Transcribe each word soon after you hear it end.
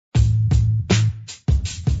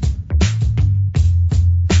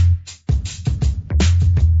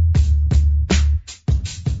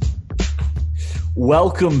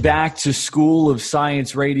Welcome back to School of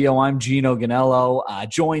Science Radio. I'm Gino Ganello,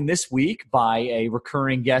 joined this week by a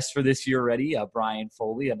recurring guest for this year already, Brian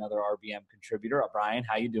Foley, another RBM contributor. Brian,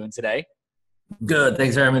 how you doing today? Good.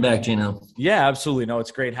 Thanks for having me back, Gino. Yeah, absolutely. No,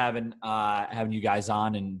 it's great having you guys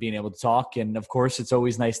on and being able to talk. And, of course, it's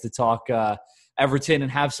always nice to talk Everton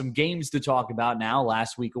and have some games to talk about now.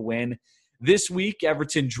 Last week, a win. This week,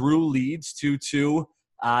 Everton drew Leeds 2-2.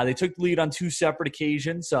 They took the lead on two separate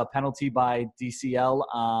occasions, a penalty by DCL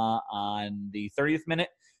on the 30th minute,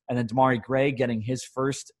 and then Demarai Gray getting his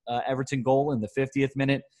first Everton goal in the 50th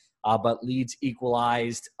minute. But Leeds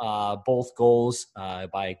equalized both goals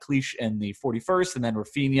by Clichy in the 41st, and then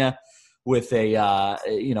Rafinha with a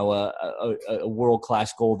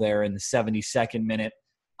world-class goal there in the 72nd minute.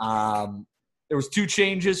 There was two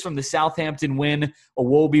changes from the Southampton win.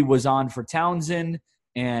 Iwobi was on for Townsend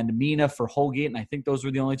and Mina for Holgate, and I think those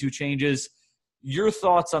were the only two changes. Your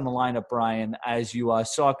thoughts on the lineup, Brian, as you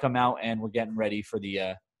saw it come out and we're getting ready for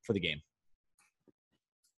the game?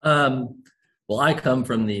 Well, I come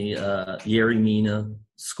from the Yerry Mina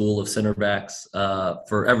school of center backs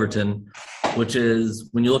for Everton, which is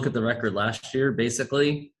when you look at the record last year,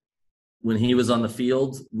 basically, when he was on the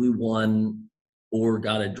field, we won or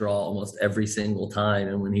got a draw almost every single time.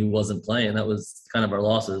 And when he wasn't playing, that was kind of our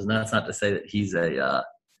losses. And that's not to say that he's a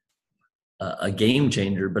game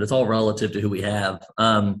changer, but it's all relative to who we have.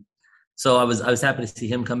 So I was happy to see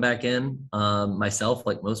him come back in. Myself,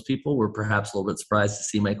 like most people, were perhaps a little bit surprised to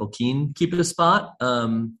see Michael Keane keep his spot.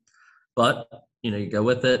 But, you go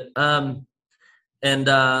with it.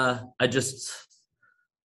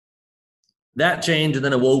 That change, and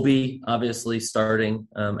then Iwobi obviously starting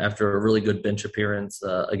after a really good bench appearance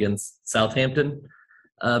against Southampton.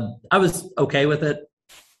 I was okay with it.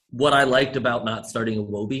 What I liked about not starting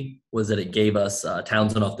Iwobi was that it gave us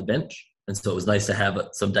Townsend off the bench. And so it was nice to have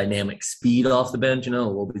some dynamic speed off the bench.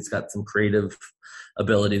 Iwobi's got some creative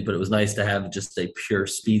abilities, but it was nice to have just a pure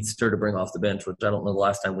speedster to bring off the bench, which I don't know the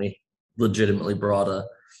last time we legitimately brought a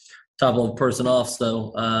top-level person off.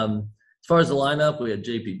 So as far as the lineup, we had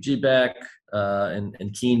JPG back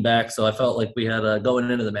and Keane back. So I felt like we had,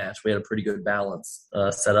 going into the match, we had a pretty good balance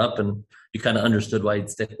set up, and you kind of understood why he'd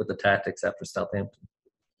stick with the tactics after Southampton.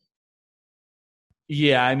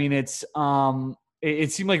 Yeah, I mean, it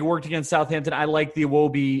seemed like it worked against Southampton. I like the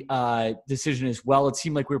Iwobi decision as well. It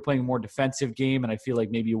seemed like we were playing a more defensive game, and I feel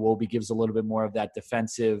like maybe Iwobi gives a little bit more of that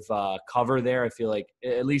defensive cover there. I feel like,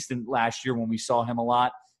 at least in last year when we saw him a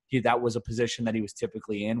lot, that was a position that he was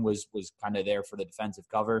typically in, was kind of there for the defensive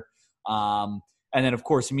cover. And then, of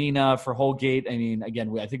course, Mina for Holgate. I mean,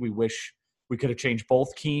 again, I think we wish we could have changed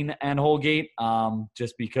both Keane and Holgate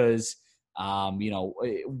just because,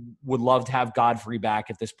 would love to have Godfrey back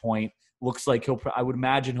at this point. Looks like I would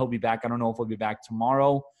imagine he'll be back. I don't know if he'll be back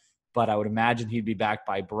tomorrow, but I would imagine he'd be back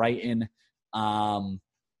by Brighton.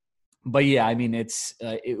 But yeah, I mean, it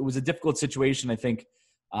was a difficult situation, I think,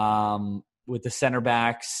 with the center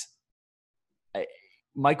backs.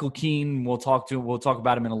 Michael Keane, we'll talk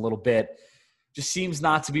about him in a little bit. Just seems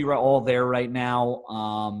not to be all there right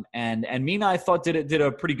now. And Mina, I thought did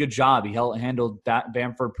a pretty good job. He handled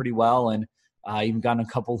Bamford pretty well, and even got in a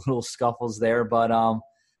couple little scuffles there. But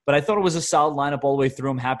I thought it was a solid lineup all the way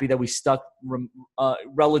through. I'm happy that we stuck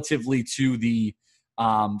relatively to the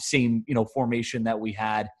same formation that we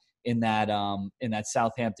had in that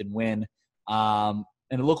Southampton win.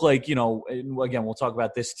 And it looked like, again, we'll talk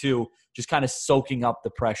about this too, just kind of soaking up the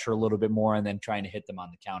pressure a little bit more and then trying to hit them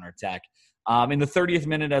on the counterattack. In the 30th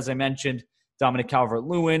minute, as I mentioned, Dominic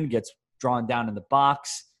Calvert-Lewin gets drawn down in the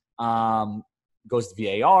box, goes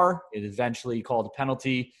to VAR. It eventually called a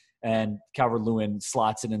penalty, and Calvert-Lewin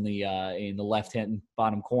slots it in the left-hand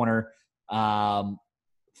bottom corner.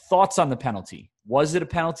 Thoughts on the penalty? Was it a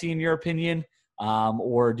penalty in your opinion,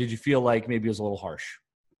 or did you feel like maybe it was a little harsh?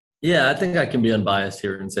 Yeah, I think I can be unbiased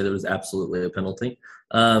here and say there was absolutely a penalty.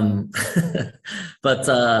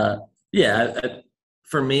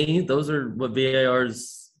 For me, those are what VAR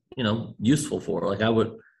is, useful for. Like I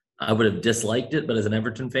would have disliked it, but as an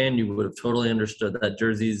Everton fan, you would have totally understood that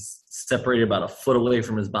jersey's separated about a foot away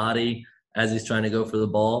from his body as he's trying to go for the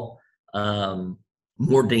ball.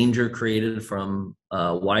 More danger created from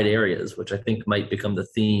wide areas, which I think might become the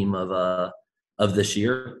theme of this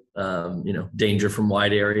year. Danger from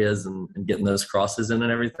wide areas and getting those crosses in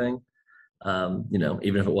and everything.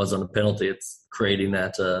 Even if it was on a penalty, it's creating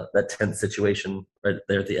that tense situation right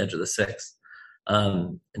there at the edge of the six.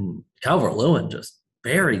 And Calvert-Lewin just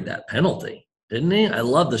buried that penalty, didn't he? I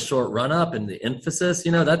love the short run up and the emphasis.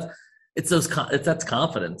 That's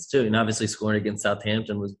confidence too. And obviously scoring against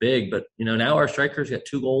Southampton was big, but now our strikers got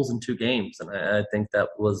 2 goals in 2 games, and I think that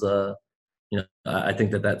was you know, I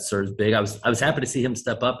think that serves big. I was happy to see him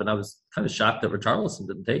step up, and I was kind of shocked that Richarlison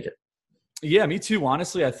didn't take it. Yeah, me too.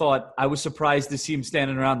 Honestly, I was surprised to see him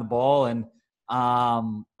standing around the ball, and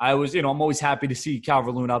I was, I'm always happy to see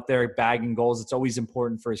Calvert-Lewin up there bagging goals. It's always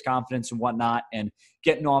important for his confidence and whatnot, and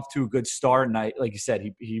getting off to a good start. And like you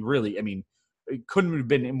said, he really, it couldn't have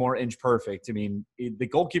been more inch perfect. The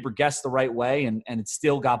goalkeeper guessed the right way, and it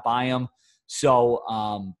still got by him.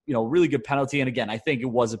 So, really good penalty. And again, I think it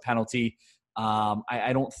was a penalty.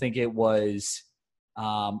 I don't think it was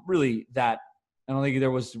really that. I don't think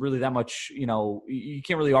there was really that much. You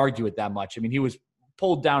can't really argue it that much. He was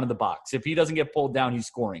pulled down in the box. If he doesn't get pulled down, he's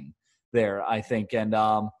scoring there, I think. And,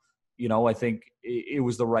 I think it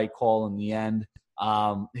was the right call in the end.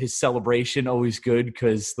 His celebration, always good,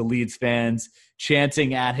 because the Leeds fans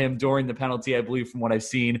chanting at him during the penalty, I believe, from what I've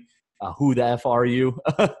seen, who the F are you?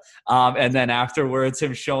 And then afterwards,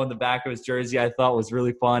 him showing the back of his jersey, I thought was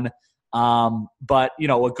really fun. But,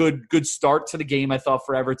 a good start to the game, I thought,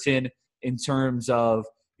 for Everton in terms of,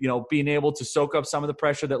 being able to soak up some of the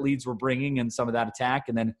pressure that Leeds were bringing and some of that attack,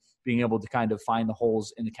 and then being able to kind of find the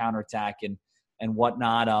holes in the counterattack and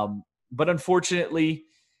whatnot. But unfortunately,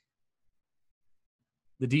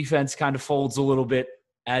 the defense kind of folds a little bit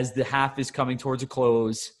as the half is coming towards a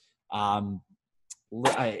close. I'll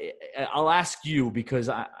ask you, because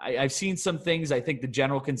I've seen some things. I think the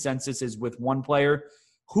general consensus is with one player.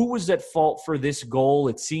 Who was at fault for this goal?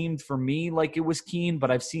 It seemed for me like it was Keane, but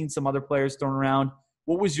I've seen some other players thrown around.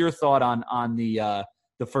 What was your thought on the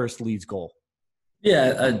first Leeds goal?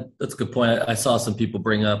 Yeah, that's a good point. I saw some people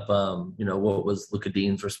bring up, what was Luka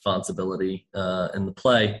Dean's responsibility in the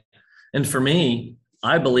play. And for me,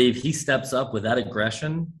 I believe he steps up with that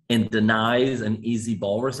aggression and denies an easy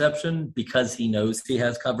ball reception because he knows he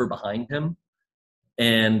has cover behind him.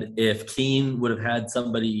 And if Keane would have had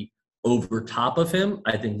somebody over top of him,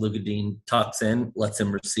 I think Luka Dean tucks in, lets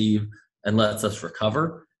him receive, and lets us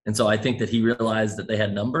recover. And so I think that he realized that they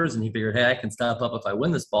had numbers, and he figured, hey, I can step up. If I win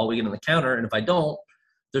this ball, we get on the counter. And if I don't,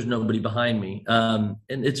 there's nobody behind me. And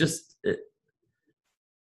as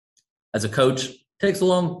a coach, takes a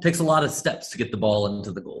lot of steps to get the ball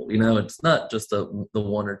into the goal. It's not just the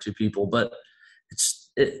one or two people, but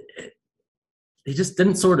he just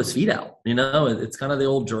didn't sort his feet out. It's kind of the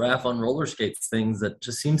old giraffe on roller skates things that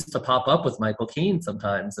just seems to pop up with Michael Keane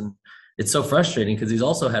sometimes. And it's so frustrating because he's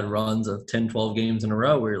also had runs of 10, 12 games in a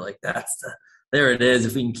row where you're like, there it is,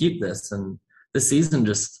 if we can keep this. And this season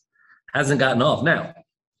just hasn't gotten off. Now,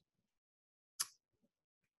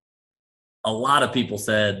 a lot of people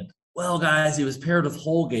said, well, guys, he was paired with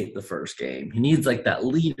Holgate the first game. He needs like that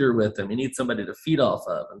leader with him. He needs somebody to feed off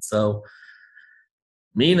of. And so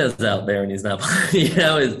Mina's out there and he's not,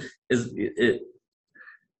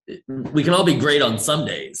 we can all be great on some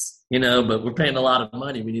days, but we're paying a lot of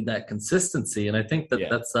money. We need that consistency. And I think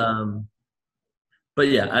that's, but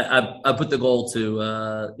yeah, I put the goal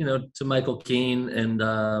to Michael Keane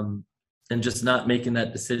and just not making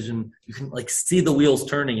that decision. You can see the wheels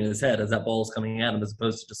turning in his head as that ball is coming at him, as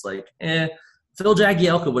opposed to just Phil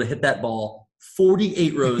Jagielka would have hit that ball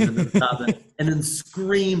 48 rows into the top and then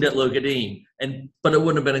screamed at Luka Dean, but it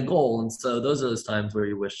wouldn't have been a goal. And so those are those times where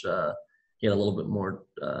you wish he had a little bit more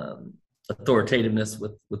authoritativeness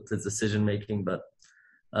with his decision making. But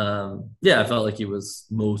I felt like he was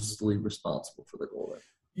mostly responsible for the goal there.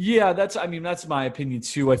 Yeah, that's my opinion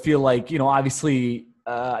too. I feel like, obviously,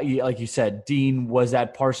 like you said, Dean was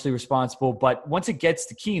that partially responsible, but once it gets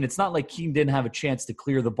to Keane, it's not like Keane didn't have a chance to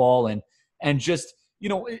clear the ball and just,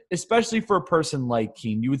 especially for a person like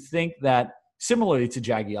Keane, you would think that similarly to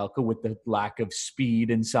Jagielka, with the lack of speed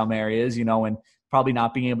in some areas, and probably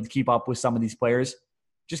not being able to keep up with some of these players,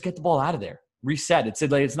 just get the ball out of there, reset.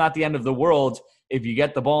 It's not the end of the world if you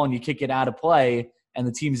get the ball and you kick it out of play and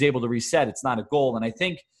the team's able to reset. It's not a goal. And I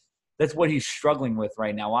think that's what he's struggling with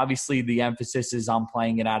right now. Obviously, the emphasis is on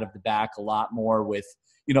playing it out of the back a lot more with,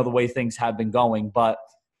 the way things have been going, but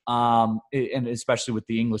and especially with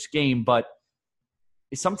the English game. But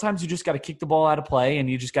sometimes you just got to kick the ball out of play and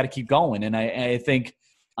you just got to keep going. And I think,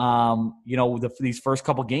 these first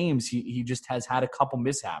couple games, he just has had a couple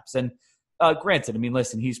mishaps. And granted,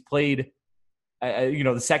 listen, he's played,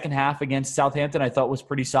 the second half against Southampton I thought was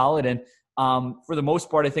pretty solid. And for the most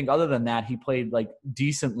part, I think other than that, he played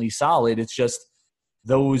decently solid. It's just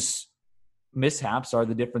those mishaps are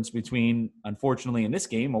the difference between, unfortunately, in this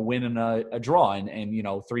game, a win and a draw and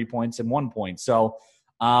 3 points and 1 point. So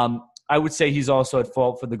I would say he's also at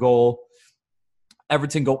fault for the goal.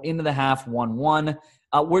 Everton go into the half 1-1.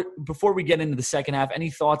 Before we get into the second half, any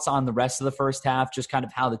thoughts on the rest of the first half, just kind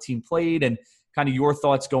of how the team played and kind of your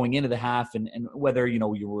thoughts going into the half and whether,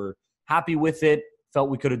 you were happy with it, felt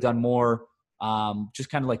we could have done more, Just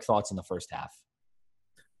kind of like thoughts in the first half.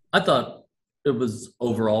 I thought it was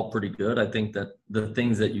overall pretty good. I think that the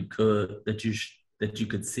things that you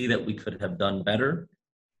could see that we could have done better,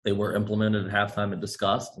 they were implemented at halftime and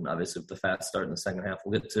discussed. And obviously, with the fast start in the second half,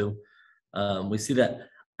 we'll get to. We see that.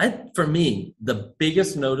 For me, the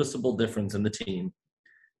biggest noticeable difference in the team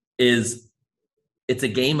is it's a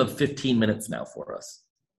game of 15 minutes now for us.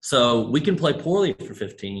 So we can play poorly for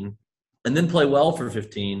 15 and then play well for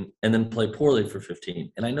 15 and then play poorly for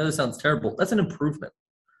 15. And I know this sounds terrible. That's an improvement.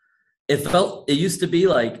 It used to be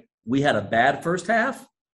like we had a bad first half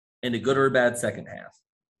and a good or a bad second half.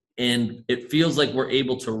 And it feels like we're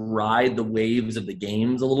able to ride the waves of the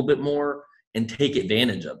games a little bit more and take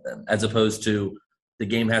advantage of them, as opposed to the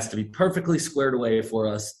game has to be perfectly squared away for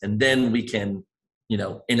us. And then we can,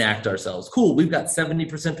 enact ourselves. Cool. We've got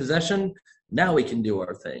 70% possession. Now we can do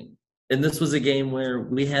our thing. And this was a game where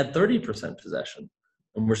we had 30% possession.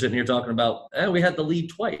 And we're sitting here talking about, we had the lead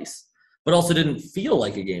twice, but also didn't feel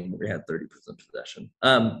like a game where we had 30% possession.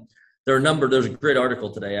 There's a great article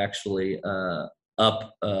today, actually,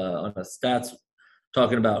 up on the stats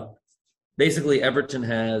talking about basically Everton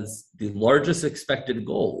has the largest expected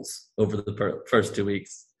goals over the first 2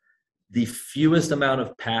 weeks, the fewest amount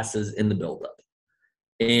of passes in the buildup.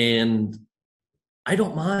 And I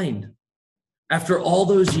don't mind. After all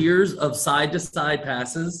those years of side-to-side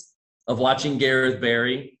passes, of watching Gareth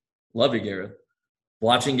Barry, love you, Gareth,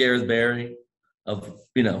 watching Gareth Barry, of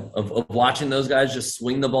watching those guys just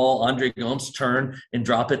swing the ball, Andre Gomes turn and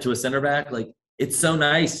drop it to a center back. Like, it's so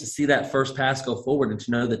nice to see that first pass go forward and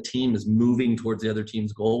to know the team is moving towards the other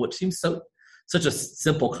team's goal, which seems such a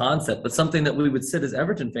simple concept, but something that we would sit as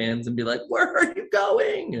Everton fans and be like, where are you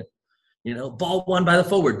going? Ball won by the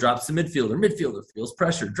forward, drops to midfielder feels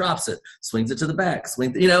pressure, drops it, swings it to the back,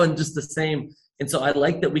 and just the same. And so I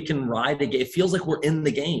like that we can ride a game. It feels like we're in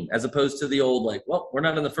the game as opposed to the old, like, well, we're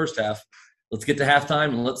not in the first half. Let's get to halftime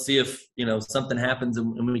and let's see if, something happens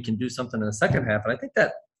and we can do something in the second half. And I think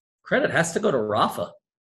that credit has to go to Rafa.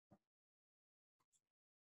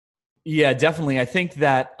 Yeah, definitely. I think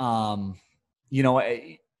that,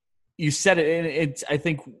 you said it, and it's, I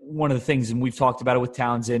think, one of the things, and we've talked about it with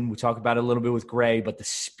Townsend, we talked about it a little bit with Gray, but the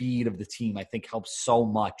speed of the team, I think, helps so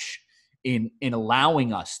much in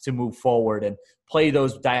allowing us to move forward and play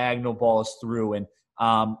those diagonal balls through and,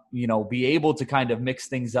 be able to kind of mix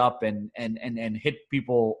things up and hit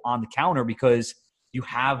people on the counter, because you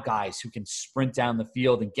have guys who can sprint down the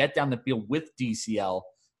field and get down the field with DCL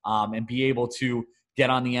and be able to get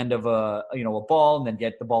on the end of a ball and then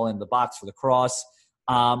get the ball in the box for the cross.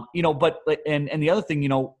 But the other thing,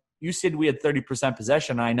 you said we had 30%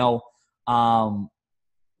 possession. I know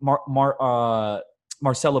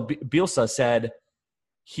Marcelo Bielsa said,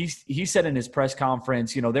 he said in his press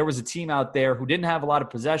conference, there was a team out there who didn't have a lot of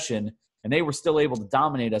possession and they were still able to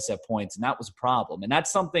dominate us at points. And that was a problem. And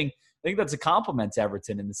that's something, I think that's a compliment to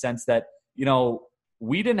Everton in the sense that,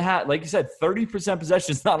 we didn't have, like you said, 30%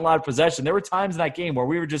 possession is not a lot of possession. There were times in that game where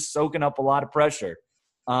we were just soaking up a lot of pressure.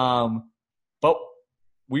 But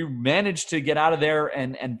we managed to get out of there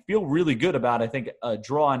and feel really good about, I think, a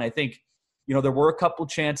draw. And I think, there were a couple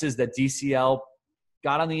chances that DCL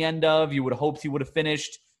got on the end of. You would have hoped he would have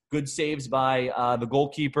finished. Good saves by the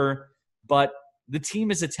goalkeeper. But the team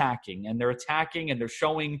is attacking, and they're attacking, and they're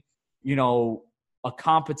showing, a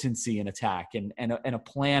competency in attack and a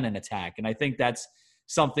plan in attack. And I think that's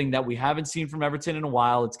something that we haven't seen from Everton in a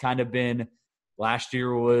while. It's kind of been last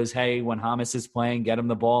year was, hey, when James is playing, get him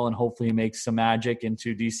the ball and hopefully he makes some magic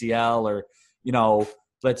into DCL, or,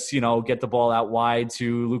 let's, get the ball out wide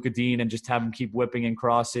to Luka Dean and just have him keep whipping in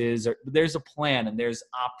crosses. There's a plan and there's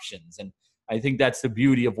options. And I think that's the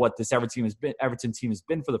beauty of what this Everton team has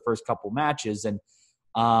been for the first couple matches. And,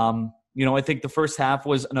 I think the first half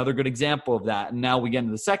was another good example of that. And now we get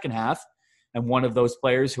into the second half, and one of those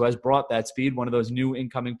players who has brought that speed, one of those new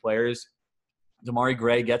incoming players, Demarai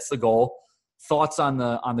Gray, gets the goal. Thoughts on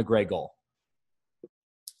the Gray goal?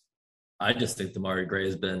 I just think Demarai Gray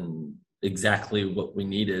has been exactly what we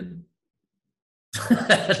needed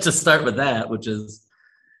to start with that, which is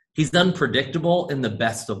he's unpredictable in the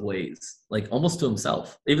best of ways, like almost to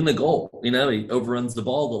himself. Even the goal, he overruns the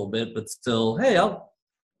ball a little bit, but still, hey, I'll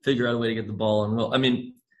figure out a way to get the ball and roll. I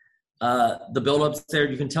mean, the build-ups there,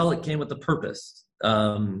 you can tell it came with a purpose.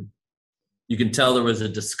 You can tell there was a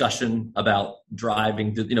discussion about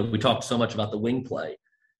driving. We talked so much about the wing play,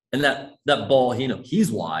 and that ball,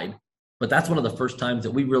 he's wide, but that's one of the first times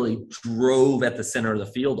that we really drove at the center of the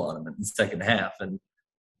field on him in the second half. And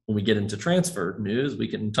when we get into transfer news, we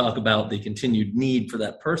can talk about the continued need for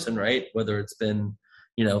that person, right? Whether it's been,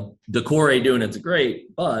 Decore doing it's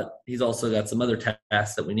great, but he's also got some other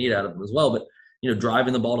tasks that we need out of him as well. But,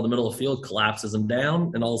 driving the ball to the middle of the field collapses him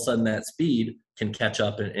down, and all of a sudden that speed can catch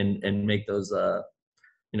up and make those,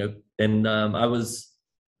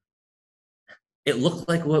 it looked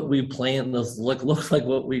like what we planned, looked like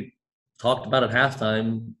what we talked about at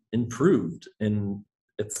halftime improved. And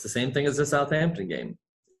it's the same thing as the Southampton game.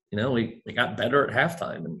 We got better at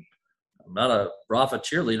halftime, and I'm not a Rafa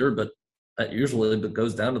cheerleader, but that usually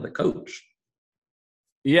goes down to the coach.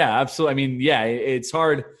 Yeah, absolutely. I mean, yeah, it's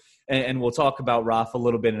hard, and we'll talk about Rafa a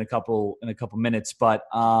little bit in a couple minutes, but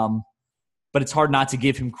it's hard not to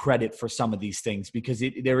give him credit for some of these things, because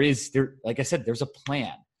there, like I said, there's a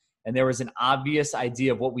plan, and there was an obvious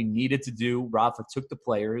idea of what we needed to do. Rafa took the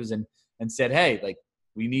players and said, hey, like,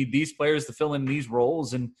 we need these players to fill in these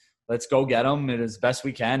roles, and let's go get them as best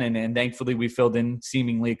we can. And thankfully we filled in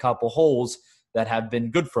seemingly a couple holes that have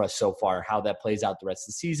been good for us so far. How that plays out the rest of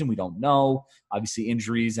the season, we don't know. Obviously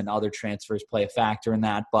injuries and other transfers play a factor in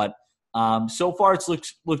that, but so far it's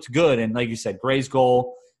looked good. And like you said, Gray's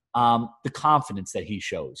goal, the confidence that he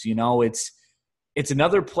shows, it's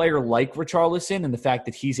another player like Richarlison, and the fact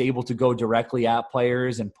that he's able to go directly at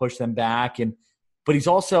players and push them back. But he's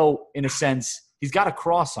also, in a sense, he's got a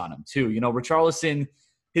cross on him too. Richarlison,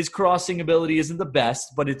 his crossing ability isn't the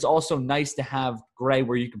best, but it's also nice to have Gray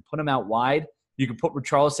where you can put him out wide. You can put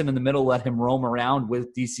Richarlison in the middle, let him roam around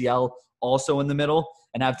with DCL also in the middle,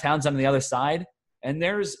 and have Townsend on the other side. And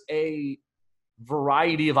there's a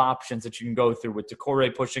variety of options that you can go through with Decore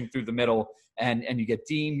pushing through the middle, and you get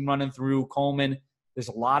Dean running through, Coleman. There's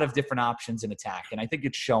a lot of different options in attack, and I think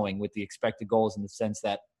it's showing with the expected goals in the sense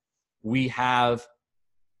that we have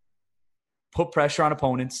put pressure on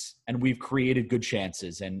opponents and we've created good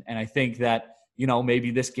chances. And I think that, maybe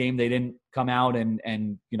this game they didn't come out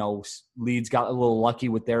and Leeds got a little lucky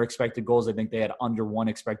with their expected goals. I think they had under one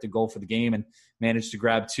expected goal for the game and managed to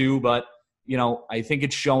grab two. But, I think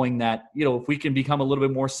it's showing that, if we can become a little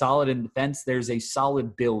bit more solid in defense, there's a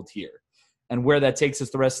solid build here. And where that takes us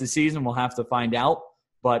the rest of the season, we'll have to find out.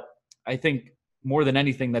 But I think more than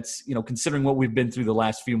anything, that's, considering what we've been through the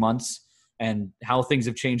last few months and how things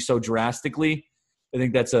have changed so drastically, I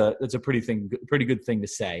think that's a pretty good thing to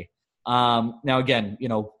say. Now, again,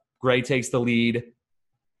 Gray takes the lead.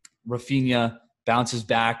 Rafinha bounces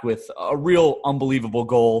back with a real unbelievable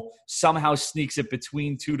goal, somehow sneaks it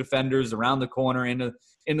between two defenders around the corner into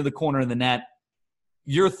the corner of the net.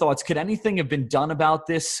 Your thoughts? Could anything have been done about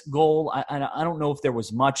this goal? I don't know if there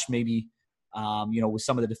was much, maybe, with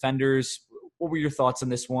some of the defenders. What were your thoughts on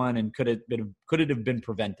this one, and could it have been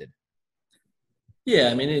prevented? Yeah,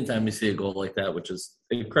 I mean, anytime you see a goal like that, which is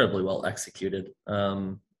incredibly well executed,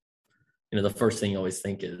 the first thing you always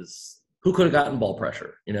think is, who could have gotten ball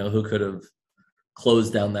pressure? Who could have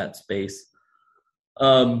closed down that space?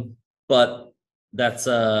 But that's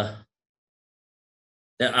outside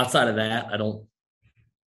of that,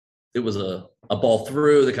 it was a ball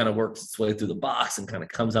through that kind of works its way through the box and kind of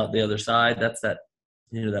comes out the other side. That's that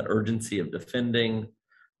urgency of defending.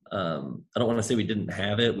 I don't want to say we didn't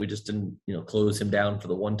have it. We just didn't, close him down for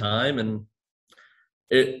the one time. And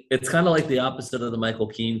it's kind of like the opposite of the Michael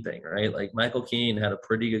Keane thing, right? Like, Michael Keane had a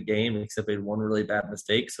pretty good game, except he had one really bad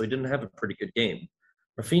mistake, so he didn't have a pretty good game.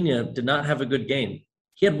 Rafinha did not have a good game.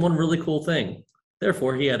 He had one really cool thing.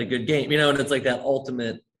 Therefore, he had a good game. And it's like that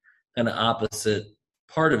ultimate kind of opposite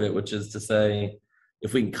part of it, which is to say,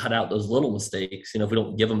 if we can cut out those little mistakes, if we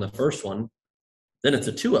don't give them the first one, then it's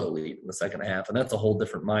a 2-0 lead in the second half. And that's a whole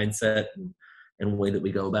different mindset and way that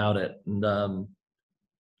we go about it. And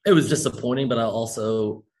it was disappointing, but I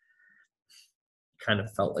also kind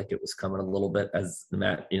of felt like it was coming a little bit as the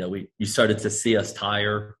match, you started to see us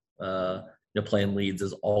tire. Playing Leeds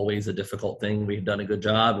is always a difficult thing. We've done a good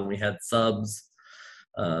job, and we had subs.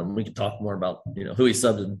 We could talk more about, who he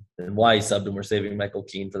subbed and why he subbed, and we're saving Michael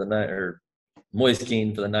Keane for the night, or Moise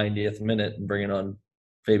Keane for the 90th minute, and bringing on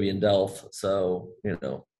Fabian Delph. So,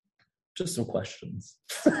 just some questions.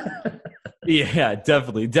 Yeah,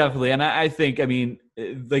 definitely. And I think,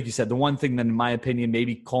 like you said, the one thing that, in my opinion,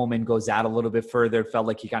 maybe Coleman goes out a little bit further. It felt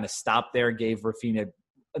like he kind of stopped there, gave Rafinha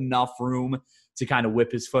enough room to kind of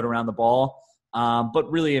whip his foot around the ball. But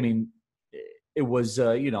really, it was,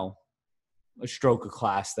 a stroke of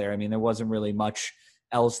class there. There wasn't really much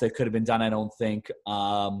else that could have been done, I don't think.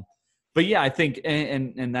 But yeah, I think,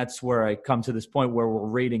 and that's where I come to this point where we're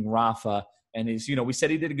rating Rafa. And we said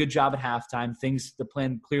he did a good job at halftime. The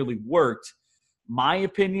plan clearly worked. My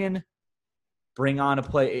opinion, bring on a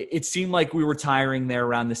play. It seemed like we were tiring there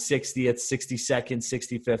around the 60th, 62nd,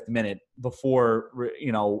 65th minute before,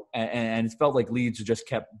 and it felt like Leeds just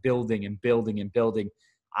kept building and building and building.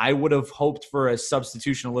 I would have hoped for a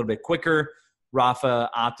substitution a little bit quicker. Rafa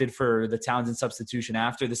opted for the Townsend substitution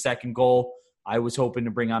after the second goal. I was hoping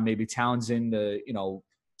to bring on maybe Townsend to,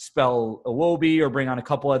 spell Iwobi or bring on a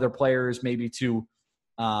couple other players maybe to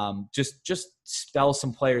just spell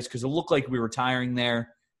some players because it looked like we were tiring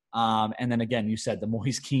there. And then again, you said the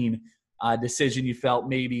Moise Kean decision, you felt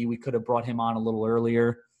maybe we could have brought him on a little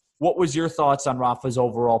earlier. What was your thoughts on Rafa's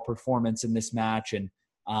overall performance in this match? And,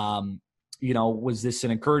 was this an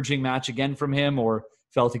encouraging match again from him, or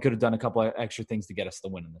felt he could have done a couple of extra things to get us the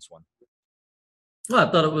win in this one? Well,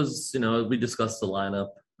 I thought it was, we discussed the lineup,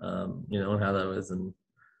 and how that was. And,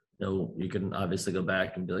 you can obviously go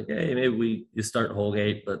back and be like, hey, maybe you start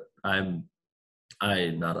Holgate, but I'm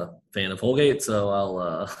not a fan of Holgate, so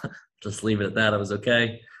I'll just leave it at that. I was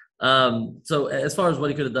okay. So as far as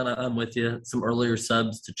what he could have done, I'm with you. Some earlier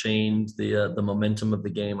subs to change the momentum of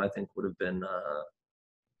the game, I think would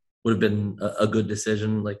have been a good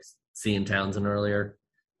decision, like seeing Townsend earlier.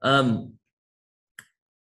 I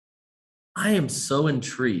am so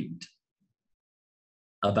intrigued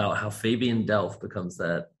about how Fabian Delph becomes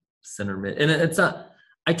that center mid. And it's not,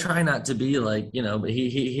 I try not to be like, but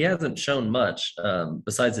he hasn't shown much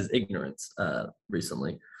besides his ignorance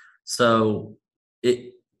recently. So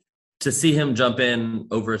to see him jump in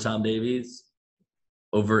over a Tom Davies,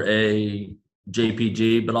 over a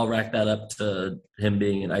JPG, but I'll rack that up to him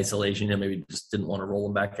being in isolation. He maybe just didn't want to roll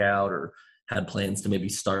him back out or had plans to maybe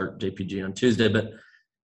start JPG on Tuesday. But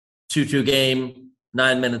 2-2 game,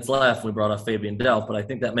 9 minutes left, we brought off Fabian Delph. But I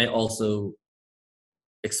think that may also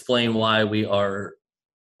explain why we are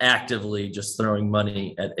actively just throwing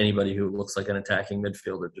money at anybody who looks like an attacking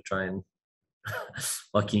midfielder to try and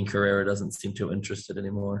Joaquin Carrera doesn't seem too interested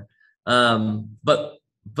anymore.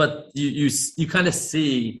 But you kind of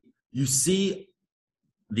see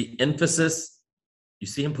the emphasis, you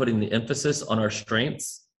see him putting the emphasis on our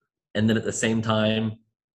strengths and then at the same time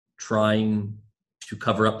trying to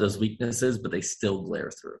cover up those weaknesses, but they still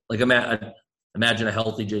glare through. Like imagine a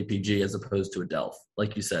healthy JPG as opposed to a Delph.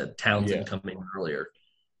 Like you said, Townsend coming in earlier.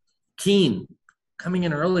 Keane coming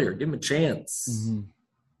in earlier. Give him a chance. Mm-hmm.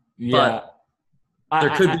 Yeah. But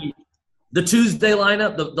there could be the Tuesday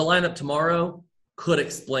lineup, the lineup tomorrow could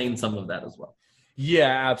explain some of that as well.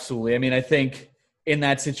 Yeah, absolutely. I mean, I think in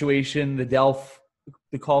that situation, the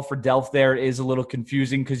call for Delph there is a little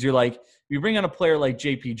confusing because you're like, you bring on a player like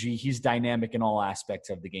JPG, he's dynamic in all aspects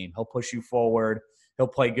of the game. He'll push you forward. He'll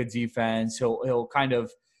play good defense. He'll kind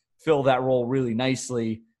of fill that role really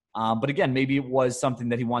nicely. But again, maybe it was something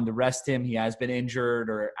that he wanted to rest him. He has been injured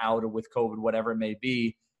or out with COVID, whatever it may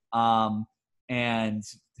be. And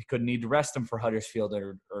they couldn't need to rest him for Huddersfield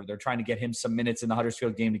or they're trying to get him some minutes in the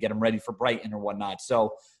Huddersfield game to get him ready for Brighton or whatnot.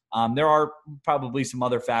 So there are probably some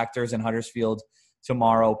other factors, and Huddersfield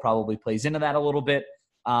tomorrow probably plays into that a little bit.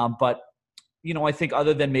 But I think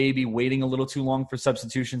other than maybe waiting a little too long for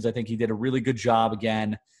substitutions, I think he did a really good job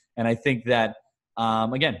again. And I think that,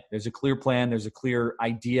 again, there's a clear plan. There's a clear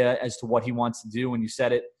idea as to what he wants to do. When you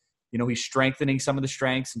said it, he's strengthening some of the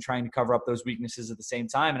strengths and trying to cover up those weaknesses at the same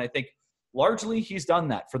time. And I think largely he's done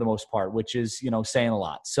that for the most part, which is, saying a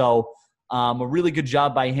lot. So a really good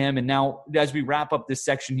job by him. And now as we wrap up this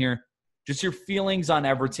section here, just your feelings on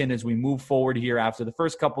Everton as we move forward here after the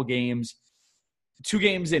first couple games. 2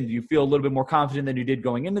 games in, do you feel a little bit more confident than you did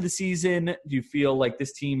going into the season? Do you feel like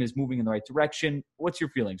this team is moving in the right direction? What's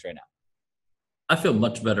your feelings right now? I feel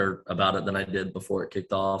much better about it than I did before it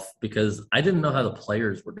kicked off because I didn't know how the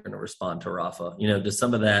players were going to respond to Rafa. To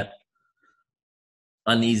some of that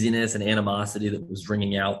uneasiness and animosity that was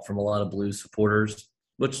ringing out from a lot of Blues supporters,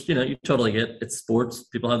 which, you totally get. It's sports.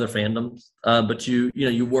 People have their fandoms. But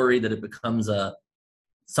you worry that it becomes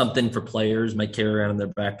something for players might carry around in their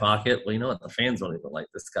back pocket. Well, you know what? The fans don't even like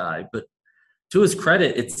this guy. But to his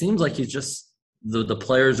credit, it seems like he's just the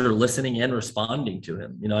players are listening and responding to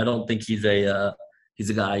him. I don't think he's a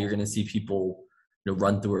guy you're going to see people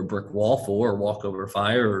run through a brick wall for or walk over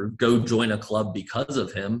fire or go join a club because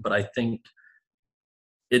of him. But I think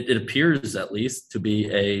it appears at least to be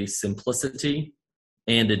a simplicity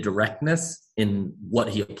and a directness in what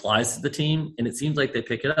he applies to the team. And it seems like they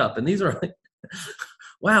pick it up. And these are like,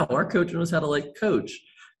 wow, our coach knows how to coach.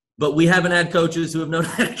 But we haven't had coaches who have known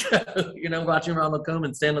how to coach, watching Ron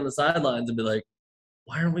Koeman stand on the sidelines and be like,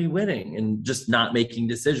 why aren't we winning? And just not making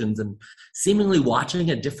decisions and seemingly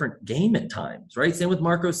watching a different game at times, right? Same with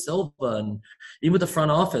Marco Silva and even with the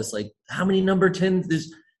front office. Like, how many number 10s?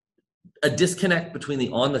 There's a disconnect between the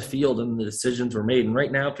on the field and the decisions were made. And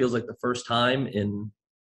right now it feels like the first time in,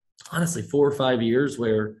 honestly, 4 or 5 years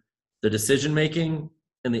where the decision-making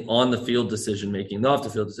and the on-the-field decision-making, the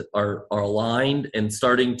off-the-field are aligned and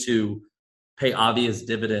starting to pay obvious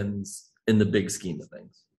dividends in the big scheme of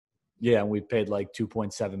things. Yeah, and we paid like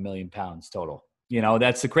 2.7 million pounds total.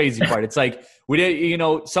 That's the crazy part. It's like we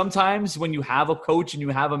did. Sometimes when you have a coach and you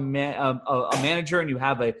have a manager and you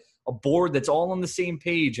have a board that's all on the same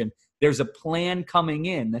page and there's a plan coming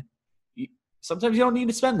in, sometimes you don't need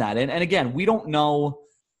to spend that. And again, we don't know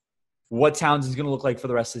what Townsend's going to look like for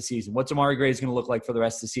the rest of the season, what Damari Gray is going to look like for the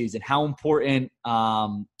rest of the season, how important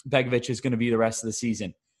Begovic is going to be the rest of the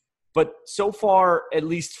season. But so far, at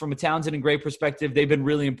least from a Townsend and Gray perspective, they've been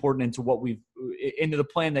really important into the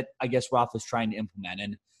plan that I guess Rafa's trying to implement.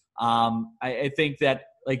 And I think that,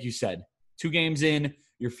 like you said, 2 games in,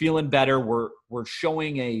 you're feeling better. We're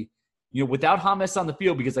showing without James on the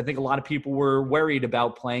field, because I think a lot of people were worried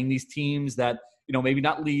about playing these teams that, maybe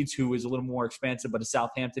not Leeds, who is a little more expansive, but a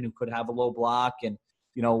Southampton who could have a low block and,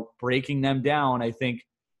 breaking them down. I think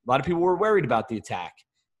a lot of people were worried about the attack.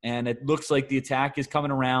 And it looks like the attack is coming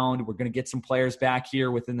around. We're going to get some players back here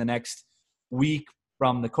within the next week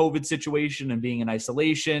from the COVID situation and being in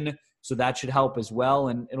isolation. So that should help as well.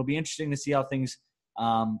 And it'll be interesting to see how things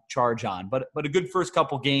charge on. But a good first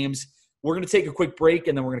couple games. We're going to take a quick break,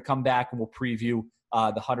 and then we're going to come back and we'll preview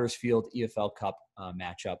the Huddersfield EFL Cup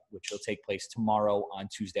matchup, which will take place tomorrow on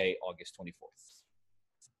Tuesday, August 24th.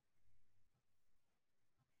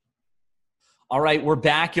 All right, we're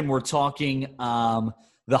back, and we're talking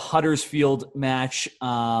the Huddersfield match.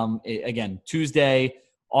 Again, Tuesday,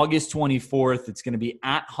 August 24th. It's going to be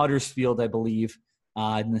at Huddersfield, I believe,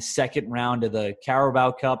 in the second round of the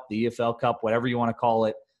Carabao Cup, the EFL Cup, whatever you want to call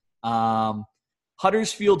it.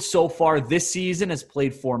 Huddersfield so far this season has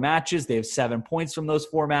played 4 matches. They have 7 points from those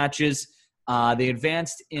 4 matches. They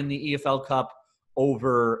advanced in the EFL Cup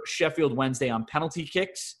over Sheffield Wednesday on penalty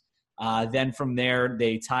kicks. Then from there,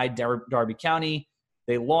 they tied Derby County.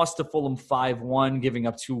 They lost to Fulham 5-1, giving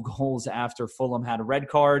up 2 goals after Fulham had a red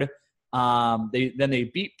card.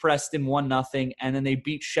 They beat Preston 1-0, and then they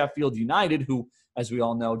beat Sheffield United, who, as we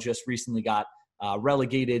all know, just recently got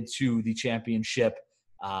relegated to the championship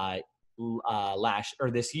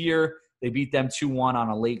this year. They beat them 2-1 on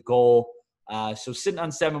a late goal. So sitting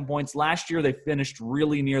on 7 points. Last year, they finished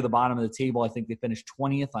really near the bottom of the table. I think they finished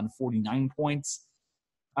 20th on 49 points.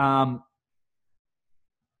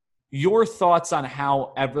 Your thoughts on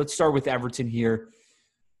how – let's start with Everton here.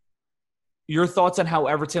 Your thoughts on how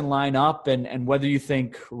Everton line up and whether you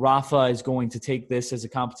think Rafa is going to take this as a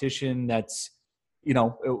competition that's,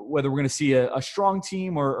 whether we're going to see a strong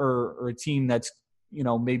team or a team that's,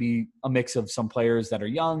 maybe a mix of some players that are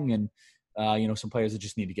young and, some players that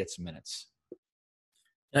just need to get some minutes.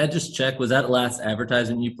 Can I just check, was that last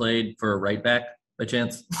advertisement you played for a right back by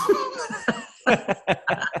chance?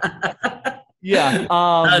 Yeah.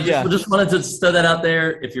 Just wanted to throw that out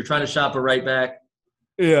there. If you're trying to shop a right back,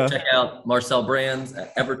 check out Marcel Brands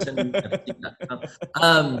at Everton.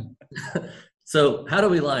 So how do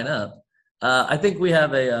we line up? I think we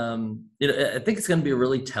have I think it's going to be a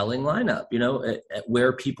really telling lineup, at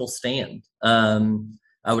where people stand.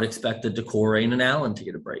 I would expect a Decore and an Allen to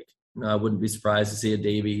get a break. I wouldn't be surprised to see a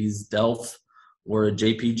Davies, Delph, or a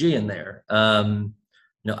JPG in there.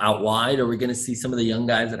 Out wide, are we going to see some of the young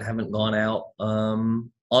guys that haven't gone out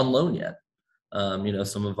on loan yet?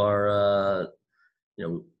 Some of our,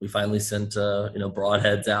 we finally sent,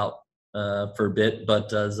 Broadheads out for a bit, but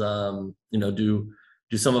does,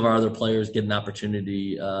 do some of our other players get an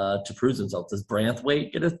opportunity to prove themselves? Does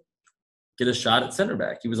Branthwaite get a shot at center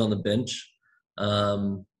back? He was on the bench.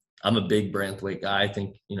 I'm a big Branthwaite guy. I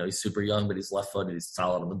think, he's super young, but he's left-footed. He's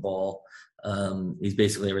solid on the ball. He's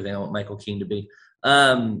basically everything I want Michael Keane to be.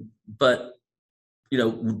 But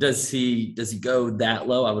does he go that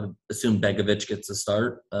low? I would assume Begovic gets a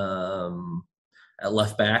start at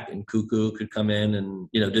left back, and Cuckoo could come in and,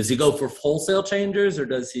 does he go for wholesale changers or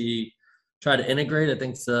does he try to integrate? I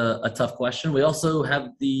think it's a tough question. We also have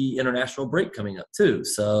the international break coming up too.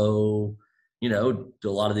 So, do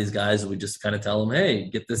a lot of these guys, we just kind of tell them, hey,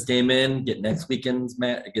 get this game in, get next weekend's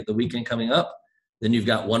match, get the weekend coming up. Then you've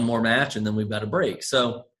got one more match and then we've got a break.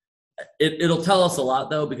 So it'll tell us a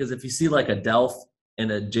lot though, because if you see like a Delph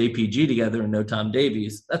and a JPG together and no Tom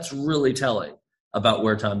Davies, that's really telling about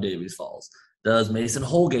where Tom Davies falls. Does Mason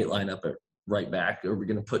Holgate line up at right back? Are we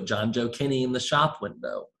going to put John Joe Kinney in the shop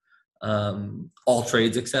window? All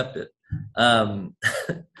trades accepted.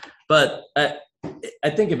 But I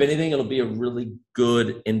think if anything, it'll be a really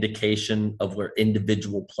good indication of where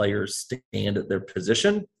individual players stand at their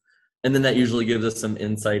position. And then that usually gives us some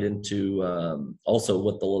insight into also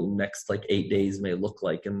what the next 8 days may look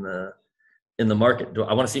like in the market.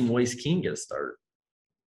 I want to see Moise Keane get a start,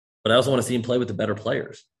 but I also want to see him play with the better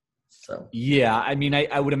players. So yeah, I mean,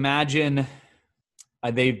 I would imagine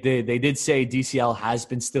They did say DCL has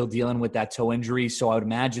been still dealing with that toe injury, so I would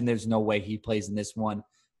imagine there's no way he plays in this one.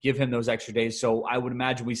 Give him those extra days. So I would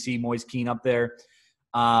imagine we see Moise Kean up there.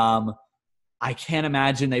 I can't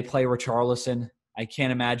imagine they play Richarlison. I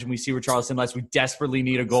can't imagine we see Richarlison unless we desperately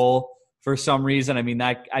need a goal for some reason.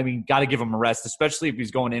 Got to give him a rest, especially if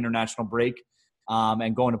he's going to international break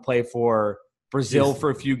and going to play for Brazil for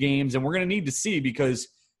a few games. And we're going to need to see because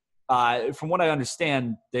from what I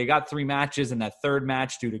understand, they got 3 matches, and that third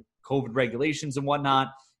match, due to COVID regulations and whatnot,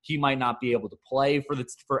 he might not be able to play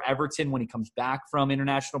for Everton when he comes back from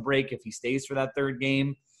international break if he stays for that third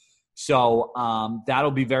game. So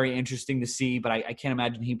that'll be very interesting to see, but I can't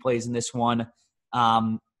imagine he plays in this one.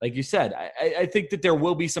 Like you said, I think that there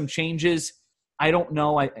will be some changes. I don't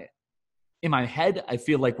know. In my head, I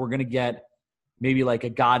feel like we're going to get maybe like a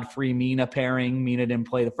Godfrey Mina pairing. Mina didn't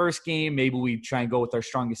play the first game. Maybe we try and go with our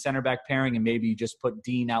strongest center back pairing and maybe just put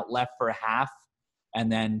Dean out left for a half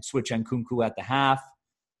and then switch Nkunku at the half.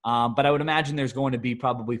 But I would imagine there's going to be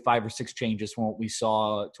probably 5 or 6 changes from what we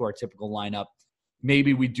saw to our typical lineup.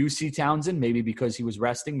 Maybe we do see Townsend, maybe because he was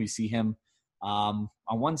resting. We see him on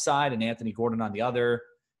one side and Anthony Gordon on the other.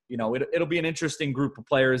 It'll be an interesting group of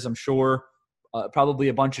players, I'm sure. Probably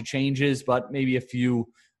a bunch of changes, but maybe a few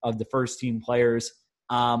of the first team players.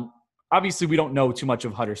 Obviously, we don't know too much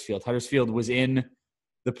of Huddersfield. Huddersfield was in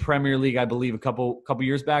the Premier League, I believe, a couple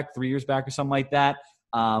years back, 3 years back or something like that.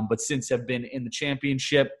 But since have been in the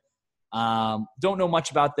Championship. Don't know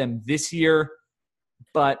much about them this year,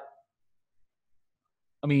 but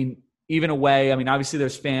even away, obviously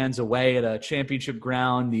there's fans away at a Championship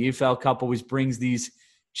ground. The EFL Cup always brings these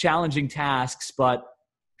challenging tasks, but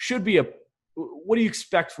what do you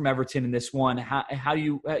expect from Everton in this one? How do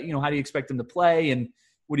you expect them to play, and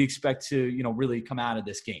what do you expect to, really come out of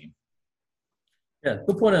this game? Yeah,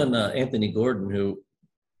 good point on Anthony Gordon, who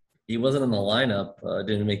he wasn't in the lineup,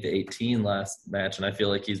 didn't make the 18 last match, and I feel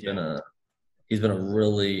like he's been a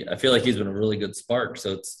really good spark.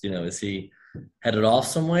 So it's, is he headed off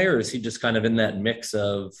somewhere, or is he just kind of in that mix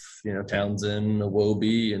of, Townsend,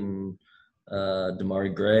 Iwobi, and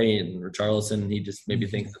Damari Gray and Richarlison? He just maybe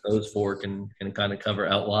thinks that those 4 can kind of cover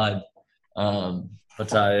out wide. We'll have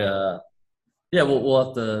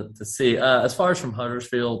to see. As far as from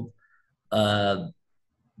Huddersfield,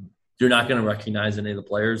 you're not going to recognize any of the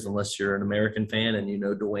players unless you're an American fan and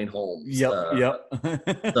Dwayne Holmes. Yep.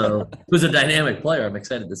 So who's a dynamic player. I'm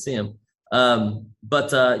excited to see him. It's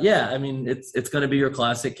going to be your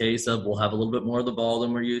classic case of we'll have a little bit more of the ball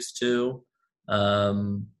than we're used to.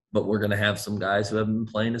 But we're going to have some guys who haven't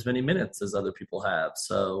been playing as many minutes as other people have.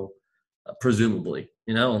 So presumably,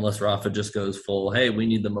 unless Rafa just goes full, hey, we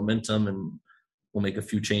need the momentum and we'll make a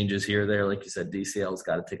few changes here or there. Like you said, DCL's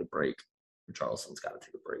got to take a break. Richarlison's got to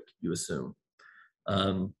take a break, you assume.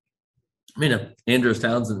 Andros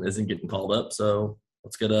Townsend isn't getting called up, so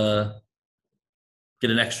let's get an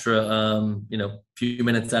extra, few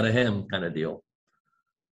minutes out of him kind of deal.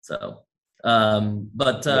 So, I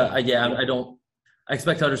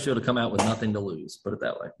expect Huddersfield to come out with nothing to lose. Put it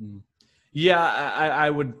that way. Yeah, I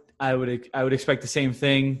would expect the same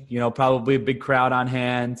thing. Probably a big crowd on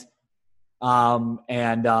hand, I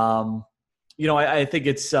think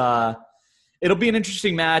it's it'll be an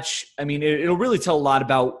interesting match. It'll really tell a lot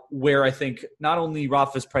about where I think not only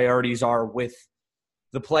Rafa's priorities are with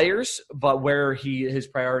the players, but where his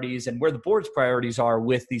priorities and where the board's priorities are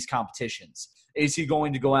with these competitions. Is he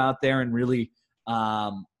going to go out there and really,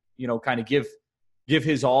 kind of give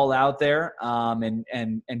his all out there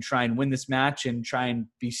and try and win this match and try and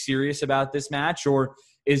be serious about this match? Or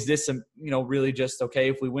is this, really just, okay,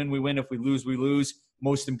 if we win, we win. If we lose, we lose.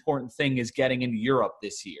 Most important thing is getting into Europe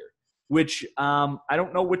this year, which I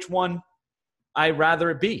don't know which one I'd rather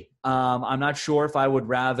it be. I'm not sure if I would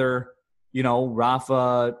rather,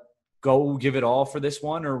 Rafa go give it all for this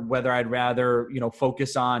one, or whether I'd rather,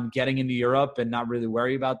 focus on getting into Europe and not really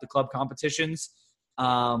worry about the club competitions.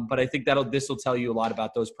 But I think this will tell you a lot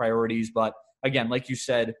about those priorities. But again, like you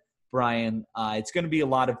said, Brian, it's going to be a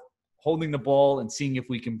lot of holding the ball and seeing if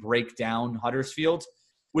we can break down Huddersfield,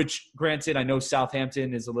 which, granted, I know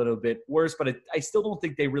Southampton is a little bit worse, but I still don't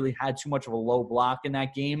think they really had too much of a low block in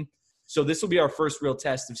that game. So this will be our first real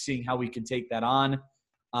test of seeing how we can take that on.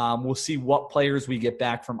 We'll see what players we get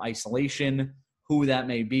back from isolation, who that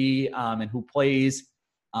may be, and who plays.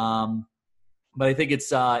 But I think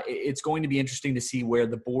it's going to be interesting to see where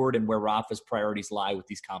the board and where Rafa's priorities lie with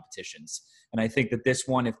these competitions. And I think that this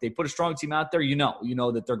one, if they put a strong team out there, you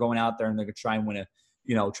know that they're going out there and they're going to try and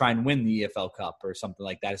win the EFL Cup or something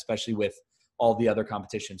like that, especially with all the other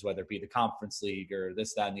competitions, whether it be the Conference League or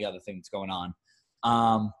this, that, and the other thing that's going on.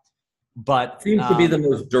 But seems to be the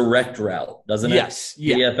most direct route, doesn't it? Yes.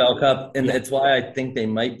 Yeah. The EFL Cup. And it's why I think they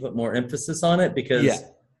might put more emphasis on it, because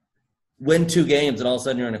win 2 games and all of a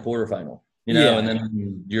sudden you're in a quarterfinal, and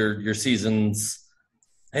then your season's,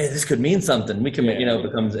 hey, this could mean something. We can,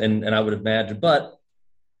 becomes, and I would imagine, but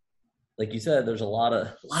like you said, there's a lot of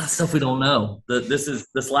stuff we don't know.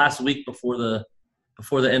 This last week before the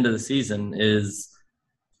end of the season is,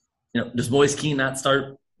 does Moise Kean not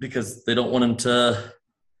start because they don't want him to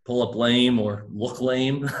pull up lame or look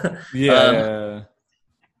lame?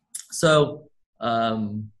 So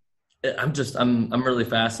I'm really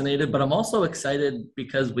fascinated, but I'm also excited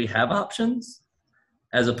because we have options,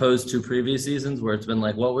 as opposed to previous seasons where it's been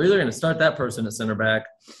like, well, we're either going to start that person at center back,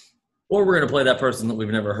 or we're going to play that person that we've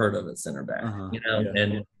never heard of at center back.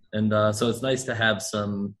 So it's nice to have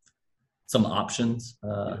some options.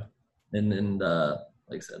 And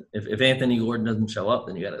like I said, if Anthony Gordon doesn't show up,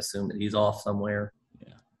 then you got to assume that he's off somewhere.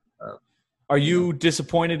 Are you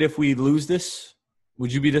disappointed if we lose this?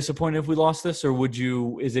 Would you be disappointed if we lost this, or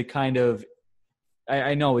is it kind of,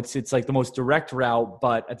 I know it's like the most direct route,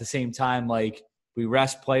 but at the same time, like, we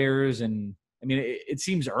rest players, and I mean, it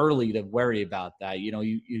seems early to worry about that.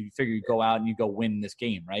 You figure you go out and you go win this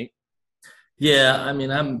game, right? Yeah. I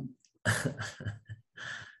mean, I'm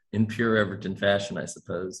in pure Everton fashion, I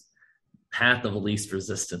suppose. Path of least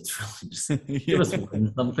resistance, really. Just give us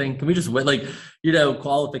something. Can we just win? Like,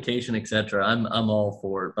 qualification, etc. I'm all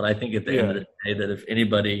for it. But I think at the end of the day, that if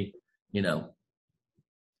anybody,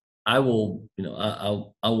 I will,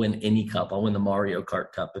 I'll win any cup. I'll win the Mario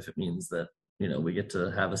Kart Cup if it means that, we get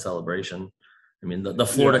to have a celebration. I mean, the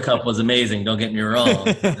Florida Cup was amazing. Don't get me wrong.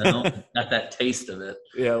 Got that taste of it.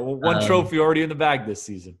 Yeah, well, one trophy already in the bag this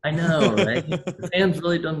season. I know, right? The fans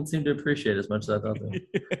really don't seem to appreciate it as much as I thought they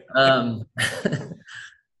would.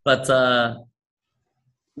 But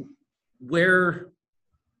where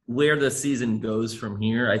the season goes from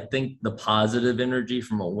here, I think the positive energy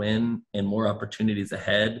from a win and more opportunities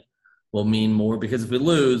ahead will mean more. Because if we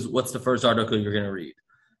lose, what's the first article you're going to read?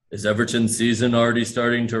 Is Everton's season already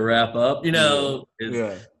starting to wrap up? Now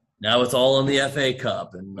it's all on the FA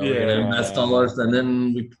Cup, and we're going to invest all our, and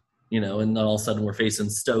then we, and then all of a sudden we're facing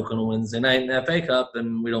Stoke on a Wednesday night in the FA Cup,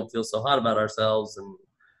 and we don't feel so hot about ourselves. And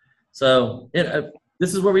so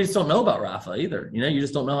this is where we just don't know about Rafa either. You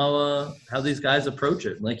just don't know how these guys approach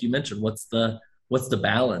it. Like you mentioned, what's the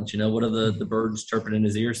balance? What are the birds chirping in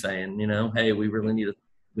his ear saying? Hey, we really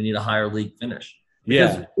need a higher league finish.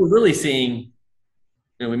 Because we're really seeing.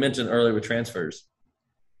 We mentioned earlier with transfers,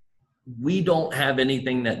 we don't have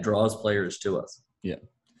anything that draws players to us.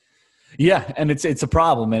 Yeah, and it's a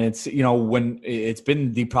problem, and it's when it's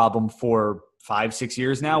been the problem for 5-6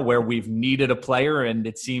 years now, where we've needed a player, and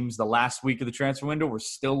it seems the last week of the transfer window we're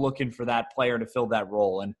still looking for that player to fill that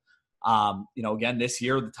role. And again, this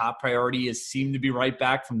year the top priority seemed to be right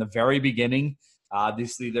back from the very beginning.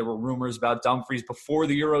 Obviously, there were rumors about Dumfries before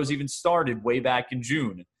the Euros even started, way back in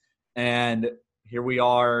June, and here we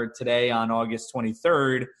are today on August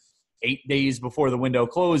 23rd, 8 days before the window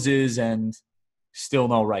closes, and still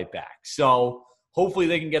no right back. So hopefully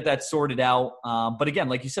they can get that sorted out. But again,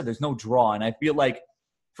 like you said, there's no draw. And I feel like,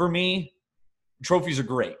 for me, trophies are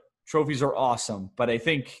great. Trophies are awesome. But I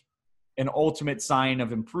think an ultimate sign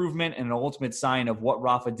of improvement and an ultimate sign of what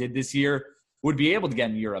Rafa did this year would be able to get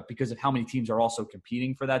in Europe, because of how many teams are also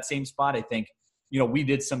competing for that same spot. I think we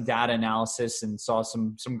did some data analysis and saw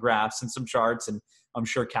some graphs and some charts, and I'm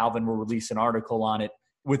sure Calvin will release an article on it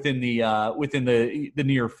within the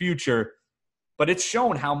near future. But it's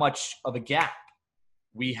shown how much of a gap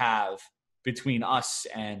we have between us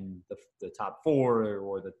and the top 4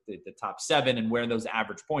 or the top 7, and where those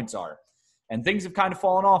average points are. And things have kind of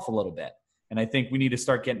fallen off a little bit. And I think we need to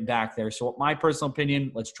start getting back there. So my personal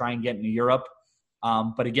opinion, let's try and get into Europe.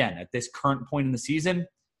 But again, at this current point in the season,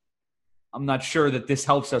 I'm not sure that this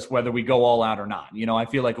helps us whether we go all out or not. I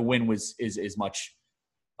feel like a win is much,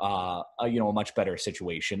 a much better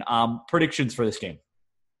situation. Predictions for this game.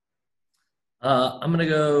 I'm going to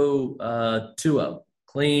go 2-0.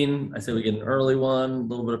 Clean. I say we get an early one, a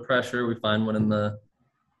little bit of pressure. We find one in the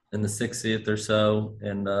 60th or so,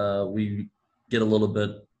 and we get a little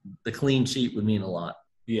bit. The clean sheet would mean a lot.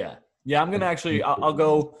 Yeah. I'm going to actually. I'll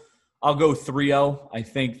go 3-0. I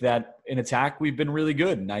think that in attack we've been really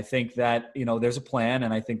good, and I think that there's a plan,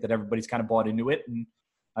 and I think that everybody's kind of bought into it, and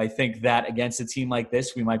I think that against a team like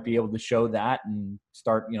this, we might be able to show that and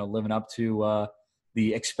start living up to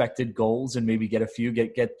the expected goals, and maybe get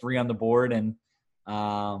 3 on the board, and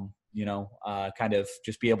kind of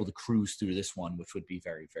just be able to cruise through this one, which would be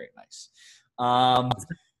very, very nice.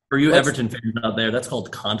 For you Everton fans out there, that's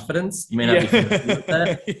called confidence. You may not be familiar with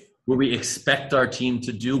that. where we expect our team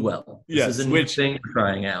to do well. This is a new thing we're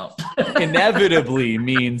trying out. Inevitably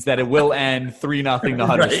means that it will end 3-0 to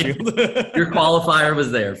Huddersfield. Right. Your qualifier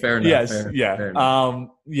was there. Fair enough. Yes. Fair enough.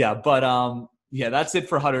 That's it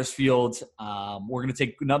for Huddersfield. We're going to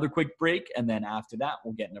take another quick break, and then after that,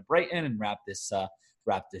 we'll get into Brighton and wrap this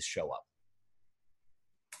show up.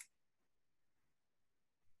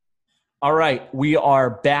 All right, we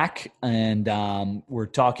are back, and we're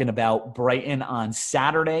talking about Brighton on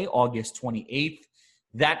Saturday, August 28th.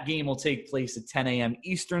 That game will take place at 10 a.m.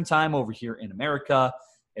 Eastern time over here in America.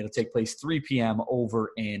 It'll take place 3 p.m.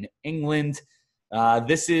 over in England.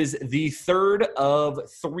 This is the third of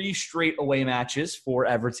 3 straight away matches for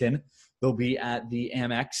Everton. They'll be at the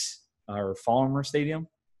Amex, or Falmer Stadium.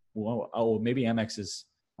 Oh, maybe Amex is,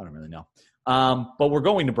 I don't really know. But we're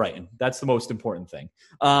going to Brighton. That's the most important thing.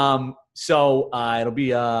 So it'll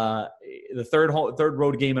be the third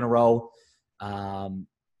road game in a row.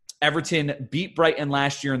 Everton beat Brighton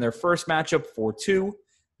last year in their first matchup 4-2.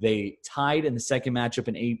 They tied in the second matchup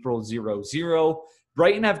in April 0-0.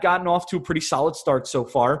 Brighton have gotten off to a pretty solid start so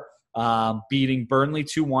far, beating Burnley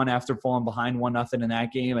 2-1 after falling behind 1-0 in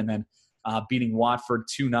that game, and then beating Watford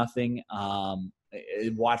 2-0.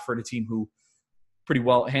 Watford, a team who pretty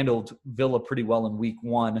well handled Villa pretty well in week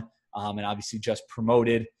 1, and obviously just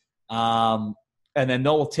promoted. And then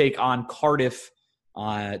they'll take on Cardiff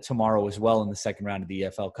tomorrow as well in the second round of the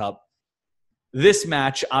EFL Cup. This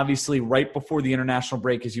match, obviously, right before the international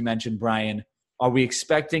break, as you mentioned, Brian, are we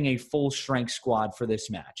expecting a full-strength squad for this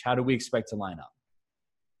match? How do we expect to line up?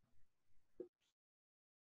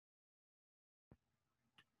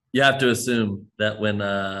 You have to assume that when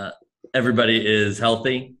everybody is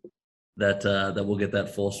healthy, that we'll get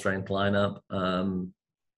that full-strength lineup.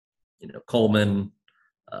 Coleman,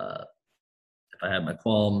 if I had my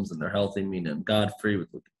qualms and they're healthy, Mina and Godfrey with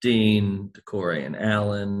Luke Dean, Decore and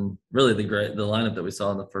Allen. Really the lineup that we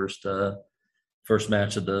saw in the first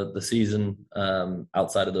match of the season,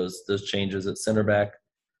 outside of those changes at center back.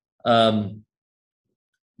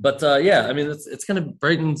 It's kind of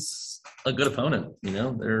Brighton's a good opponent. They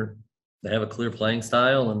have a clear playing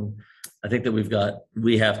style, and I think that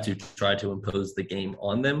we have to try to impose the game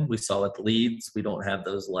on them. We saw with Leeds, we don't have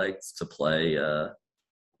those legs to play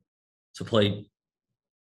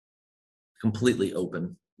completely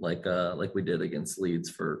open like we did against Leeds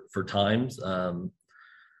for times.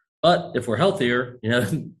 But if we're healthier,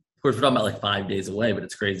 of course we're talking about like 5 days away, but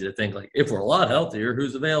it's crazy to think like if we're a lot healthier,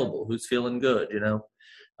 who's available, who's feeling good,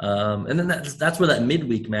 and then that's where that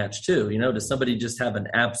midweek match too, does somebody just have an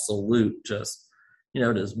absolute does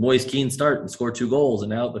Moise Kean start and score 2 goals,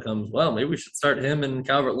 and now it becomes, well, maybe we should start him and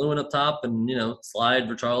Calvert-Lewin up top and, slide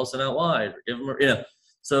Richarlison out wide or give him,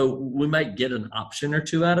 so we might get an option or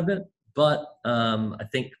 2 out of it. But I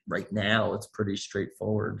think right now it's pretty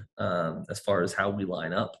straightforward as far as how we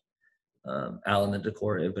line up. Allen and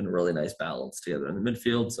Decore have been a really nice balance together in the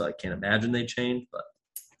midfield, so I can't imagine they change. But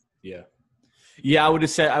I would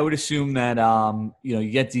assume that you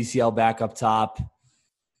get DCL back up top.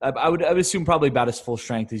 I would assume probably about as full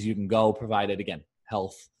strength as you can go, provided again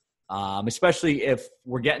health. Especially if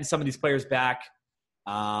we're getting some of these players back.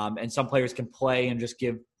 And some players can play and just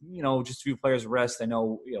give, just a few players a rest. I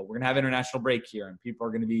know, we're going to have international break here and people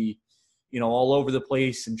are going to be, all over the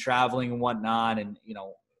place and traveling and whatnot. And,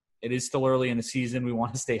 it is still early in the season. We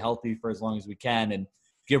want to stay healthy for as long as we can and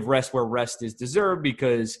give rest where rest is deserved,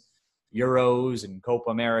 because Euros and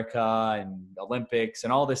Copa America and Olympics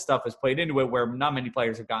and all this stuff has played into it where not many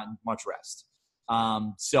players have gotten much rest.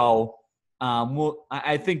 I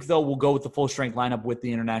think, though, we'll go with the full strength lineup with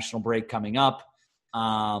the international break coming up.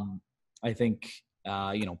 I think,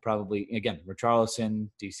 probably, again, Richarlison,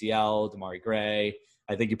 DCL, Damari Gray.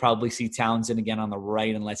 I think you probably see Townsend again on the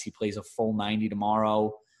right unless he plays a full 90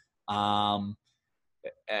 tomorrow.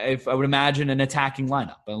 If I would imagine an attacking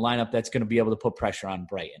lineup, a lineup that's going to be able to put pressure on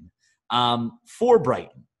Brighton. For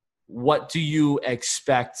Brighton, what do you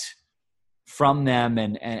expect from them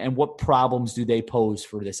and what problems do they pose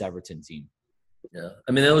for this Everton team? Yeah,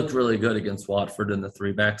 I mean, they looked really good against Watford in the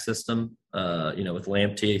 3-back system. With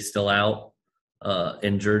Lamptey still out,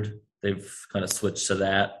 injured, they've kind of switched to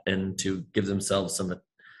that and to give themselves some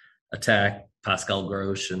attack. Pascal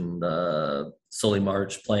Grosch and Solly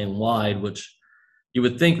March playing wide, which you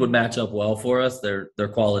would think would match up well for us. They're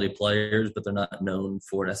quality players, but they're not known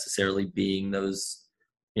for necessarily being those.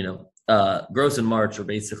 Gross and March are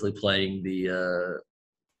basically playing the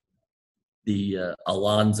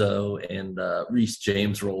Alonso and Reece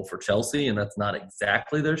James role for Chelsea, and that's not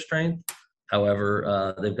exactly their strength.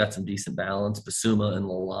 However, they've got some decent balance. Basuma and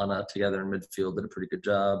Lallana together in midfield did a pretty good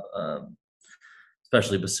job,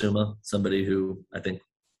 especially Basuma, somebody who I think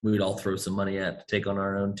we would all throw some money at to take on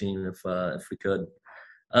our own team if we could.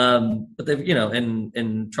 But they've,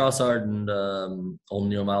 and Trossard and old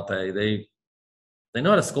Neil Maupay, they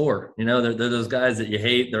know how to score. They're those guys that you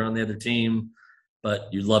hate. They're on the other team, but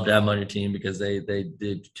you'd love to have them on your team because they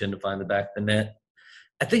did tend to find the back of the net.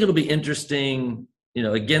 I think it'll be interesting,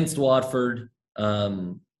 against Watford.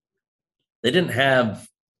 They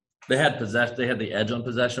had possession. They had the edge on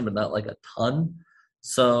possession, but not like a ton.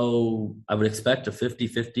 So I would expect a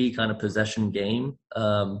 50-50 kind of possession game,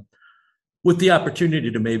 with the opportunity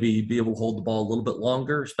to maybe be able to hold the ball a little bit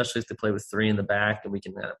longer, especially if they play with three in the back and we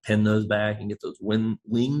can kind of pin those back and get those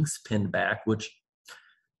wings pinned back, which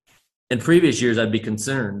in previous years I'd be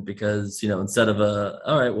concerned because, instead of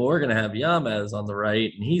all right, well, we're going to have Yamez on the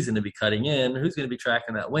right and he's going to be cutting in. Who's going to be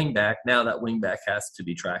tracking that wing back? Now that wing back has to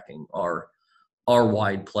be tracking our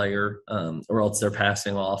wide player, or else they're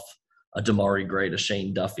passing off a Damari Gray to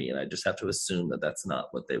Shane Duffy, and I just have to assume that that's not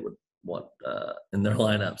what they would want in their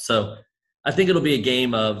lineup. So I think it'll be a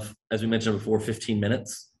game of, as we mentioned before, 15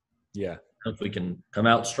 minutes. Yeah. If we can come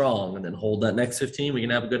out strong and then hold that next 15, we can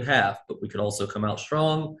have a good half, but we could also come out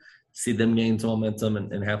strong, see them gain some momentum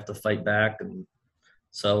and have to fight back. And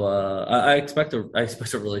so I expect a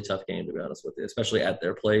really tough game, to be honest with you, especially at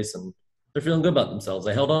their place. And they're feeling good about themselves.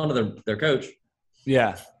 They held on to their coach.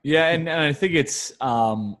 Yeah. Yeah. And I think it's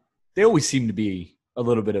they always seem to be a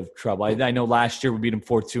little bit of trouble. I know last year we beat them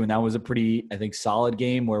 4-2, and that was a pretty, I think, solid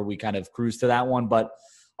game where we kind of cruised to that one. But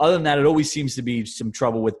other than that, it always seems to be some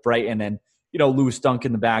trouble with Brighton. And, Lewis Dunk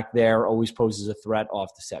in the back there always poses a threat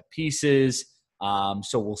off the set pieces.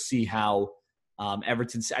 So we'll see how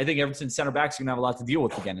Everton's center backs are going to have a lot to deal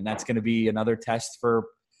with again. And that's going to be another test for,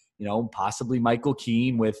 possibly Michael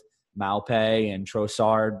Keane with Maupay and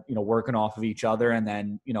Trossard, working off of each other and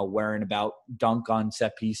then, worrying about Dunk on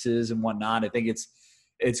set pieces and whatnot. I think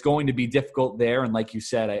it's going to be difficult there. And like you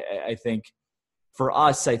said, I think for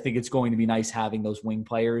us, I think it's going to be nice having those wing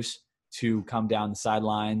players to come down the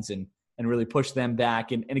sidelines and really push them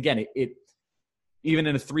back. And again, it even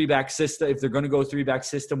in a 3-back system, if they're going to go 3-back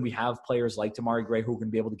system, we have players like Damari Gray who are going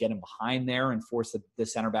to be able to get him behind there and force the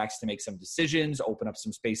center backs to make some decisions, open up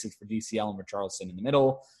some spaces for DCL and Richarlison in the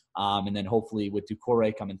middle. And then hopefully with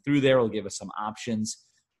Doucouré coming through there, it'll give us some options,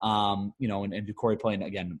 and Doucouré playing,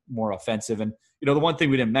 again, more offensive. And, the one thing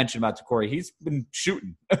we didn't mention about Doucouré, he's been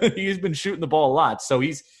shooting. He's been shooting the ball a lot. So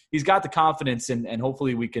he's got the confidence, and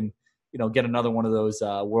hopefully we can, get another one of those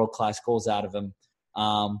world-class goals out of him.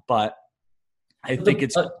 But I think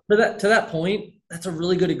it's to that point, that's a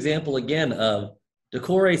really good example, again, of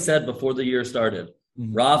Doucouré said before the year started,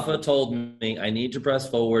 Rafa told me I need to press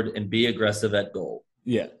forward and be aggressive at goal.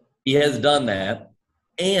 Yeah. He has done that,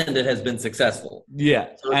 and it has been successful. Yeah.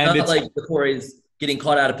 So it's not like Doucouré's getting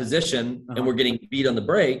caught out of position and we're getting beat on the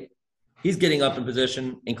break. He's getting up in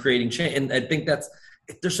position and creating change. And I think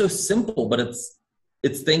they're so simple, but it's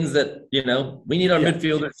things that, we need our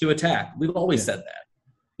midfielders to attack. We've always said that.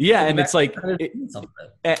 Yeah, and it's like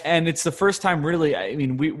and it's the first time really, I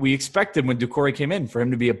mean, we expected when Doucouré came in for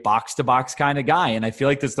him to be a box-to-box kind of guy, and I feel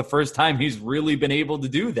like that's the first time he's really been able to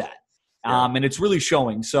do that. Yeah. And it's really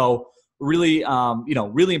showing. So really,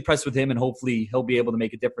 really impressed with him, and hopefully he'll be able to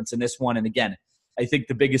make a difference in this one. And again, I think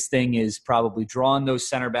the biggest thing is probably drawing those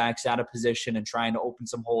center backs out of position and trying to open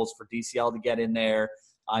some holes for DCL to get in there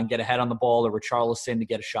and get ahead on the ball, or Richarlison to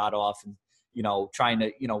get a shot off, and trying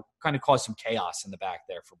to kind of cause some chaos in the back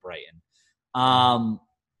there for Brighton.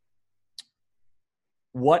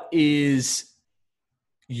 What is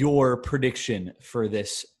your prediction for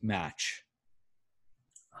this match?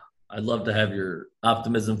 I'd love to have your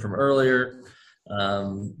optimism from earlier,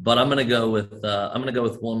 but I'm going to go with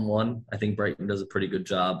 1-1. I think Brighton does a pretty good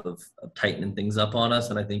job of tightening things up on us,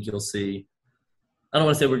 and I think you'll see. I don't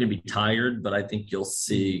want to say we're going to be tired, but I think you'll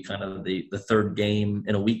see kind of the third game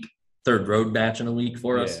in a week, third road match in a week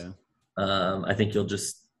for us. I think you'll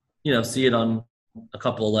just see it on a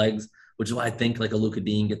couple of legs, which is why I think like a Luka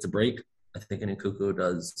Dean gets a break. I think Nkunku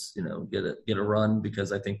does get a run,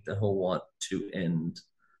 because I think that he'll want to end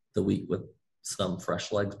the week with some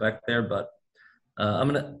fresh legs back there, but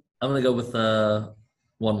I'm gonna go with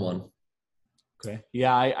 1-1. Okay,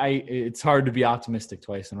 yeah, it's hard to be optimistic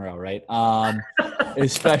twice in a row, right?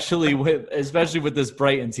 especially with this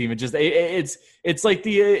Brighton team. It's like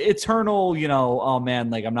the eternal, oh man,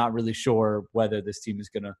 like I'm not really sure whether this team is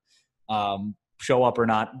gonna show up or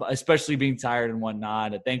not, especially being tired and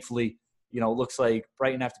whatnot. And thankfully, it looks like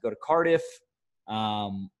Brighton have to go to Cardiff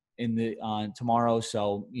on tomorrow,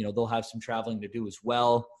 so they'll have some traveling to do as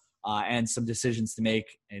well, and some decisions to make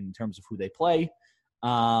in terms of who they play.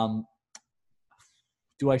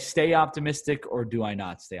 Do I stay optimistic or do I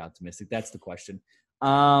not stay optimistic? That's the question.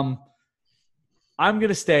 I'm going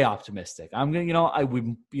to stay optimistic. I'm going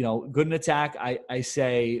to, good in attack. I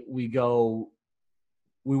say we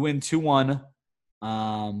win 2-1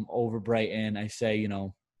 over Brighton. I say,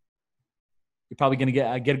 you're probably going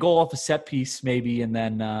to get a goal off a set piece maybe. And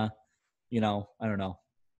then, I don't know,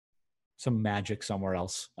 some magic somewhere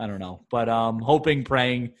else. I don't know, but hoping,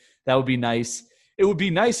 praying that would be nice. It would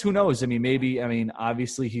be nice. Who knows?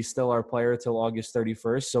 Obviously he's still our player till August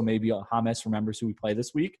 31st. So maybe James remembers who we play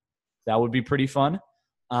this week. That would be pretty fun.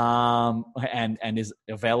 And is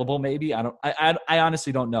available maybe. I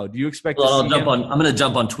honestly don't know. Do you expect I'm going to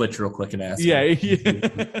jump on Twitch real quick and ask. Yeah.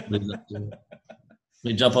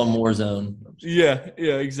 We jump on Warzone. Yeah,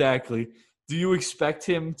 exactly. Do you expect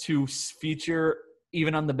him to feature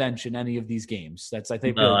even on the bench in any of these games? That's, I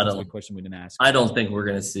think, that's a question we didn't ask. I don't think we're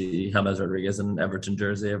going to see James Rodriguez in an Everton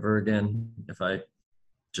jersey ever again. If I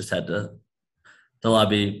just had to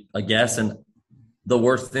lobby a guess, and the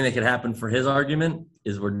worst thing that could happen for his argument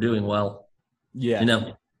is we're doing well. Yeah,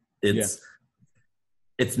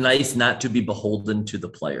 it's nice not to be beholden to the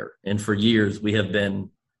player. And for years we have been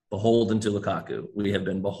beholden to Lukaku. We have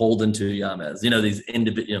been beholden to James. These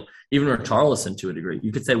individual, even Richarlison to a degree.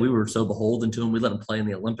 You could say we were so beholden to him, we let him play in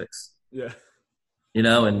the Olympics. Yeah.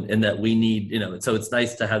 And that we need, so it's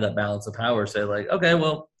nice to have that balance of power. Say like, okay,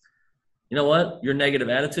 well, you know what? Your negative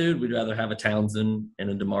attitude, we'd rather have a Townsend and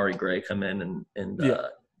a Damari Gray come in and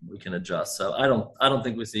we can adjust. So I don't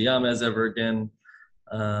think we see James ever again.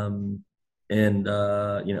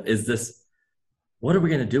 Is this, what are we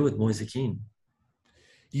going to do with Moise Kean?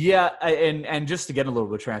 Yeah, and just to get a little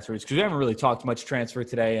bit of transfers, because we haven't really talked much transfer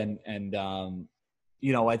today, and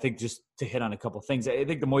I think just to hit on a couple of things, I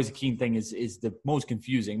think the Moise Kean thing is the most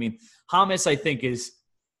confusing. I mean, James, I think,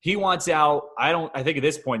 he wants out. I think at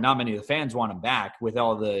this point, not many of the fans want him back with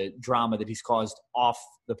all the drama that he's caused off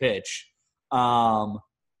the pitch.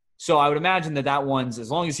 So I would imagine that one's, as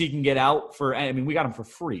long as he can get out we got him for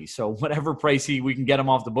free. So whatever price we can get him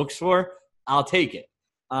off the books for, I'll take it.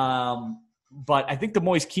 But I think the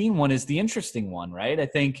Moise Kean one is the interesting one, right? I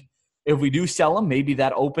think if we do sell him, maybe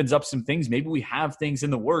that opens up some things. Maybe we have things in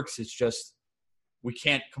the works. It's just we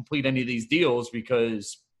can't complete any of these deals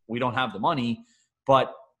because we don't have the money.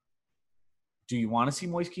 But do you want to see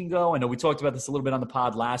Moise Kean go? I know we talked about this a little bit on the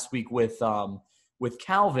pod last week with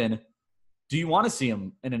Calvin. Do you want to see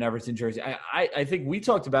him in an Everton jersey? I think we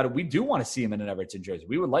talked about it. We do want to see him in an Everton jersey.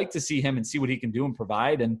 We would like to see him and see what he can do and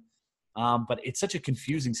provide. And but it's such a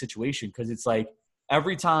confusing situation because it's like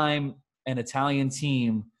every time an Italian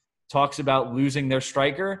team talks about losing their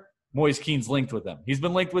striker, Moise Kean's linked with them. He's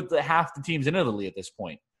been linked with half the teams in Italy at this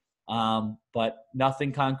point. But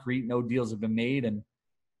nothing concrete, no deals have been made. And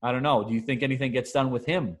I don't know. Do you think anything gets done with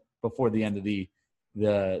him before the end of the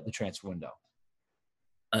transfer window?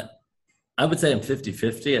 I would say I'm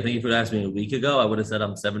 50-50. I think if you had asked me a week ago, I would have said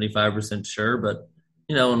I'm 75% sure. But,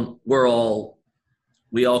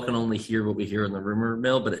 we all can only hear what we hear in the rumor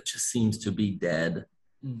mill, but it just seems to be dead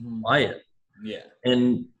quiet. Yeah.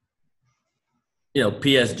 And,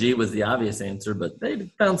 PSG was the obvious answer, but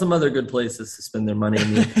they found some other good places to spend their money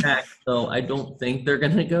in the attack. So I don't think they're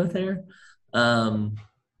going to go there.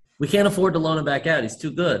 We can't afford to loan him back out. He's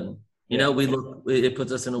too good. It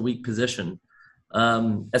puts us in a weak position.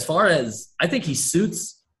 As far as I think he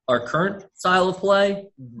suits our current style of play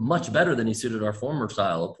much better than he suited our former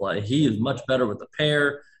style of play. He is much better with the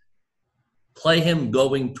pair. Play him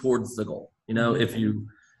going towards the goal.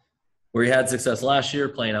 Where he had success last year,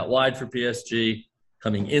 playing out wide for PSG,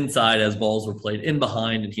 coming inside as balls were played in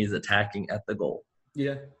behind, and he's attacking at the goal.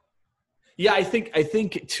 Yeah. Yeah, I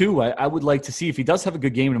think too, I would like to see if he does have a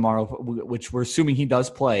good game tomorrow, which we're assuming he does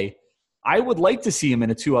play. I would like to see him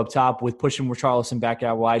in a 2 up top with pushing Richarlison back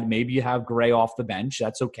out wide. Maybe you have Gray off the bench.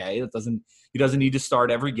 That's okay. He doesn't need to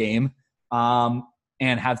start every game. And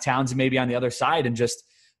have Townsend maybe on the other side and just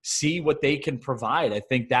see what they can provide. I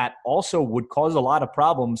think that also would cause a lot of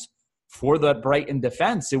problems for the Brighton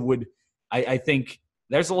defense. It would. I think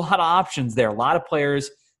there's a lot of options there. A lot of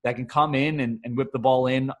players that can come in and whip the ball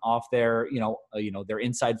in off their their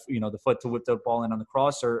inside, the foot to whip the ball in on the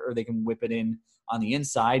cross, or they can whip it in on the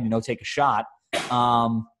inside, take a shot.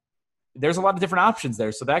 There's a lot of different options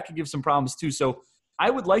there. So that could give some problems too. So I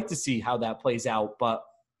would like to see how that plays out, but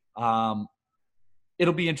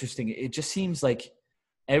it'll be interesting. It just seems like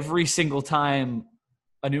every single time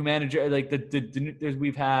a new manager, like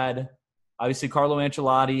we've had obviously Carlo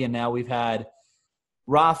Ancelotti, and now we've had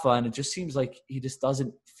Rafa, and it just seems like he just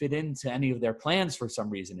doesn't fit into any of their plans for some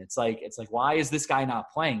reason. It's like, why is this guy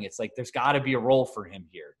not playing? It's like, there's got to be a role for him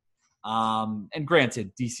here. And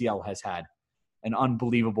granted, DCL has had an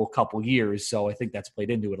unbelievable couple years, so I think that's played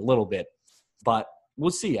into it a little bit. But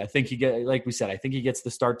we'll see. I think like we said, I think he gets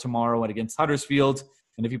the start tomorrow against Huddersfield.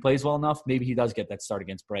 And if he plays well enough, maybe he does get that start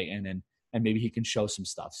against Brighton and maybe he can show some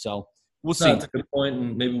stuff. So we'll see. That's a good point.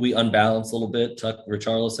 And maybe we unbalance a little bit, tuck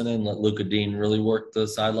Richarlison in, let Luka Dean really work the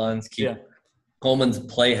sidelines. Coleman's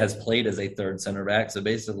has played as a third center back. So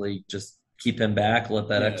basically just keep him back, let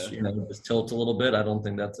that extra, just tilt a little bit. I don't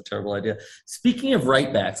think that's a terrible idea. Speaking of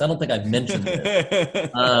right backs, I don't think I've mentioned this.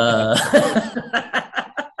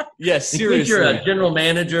 Yes, seriously. If you're a general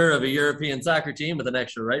manager of a European soccer team with an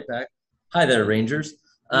extra right back, hi there, Rangers.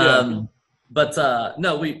 No,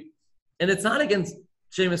 and it's not against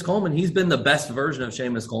Seamus Coleman. He's been the best version of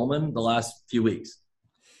Seamus Coleman the last few weeks.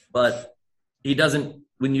 But he doesn't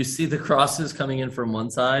 – when you see the crosses coming in from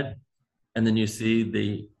one side and then you see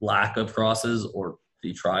the lack of crosses or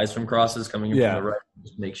the tries from crosses coming in from the right, it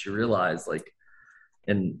just makes you realize,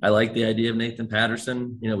 and I like the idea of Nathan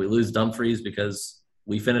Patterson. We lose Dumfries because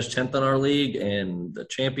we finished 10th in our league and the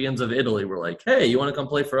champions of Italy were like, hey, you want to come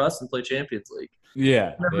play for us and play Champions League?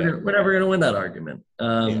 Yeah. We're never going to win that argument.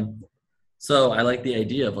 So I like the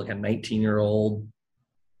idea of a 19-year-old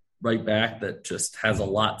right back that just has a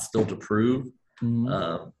lot still to prove.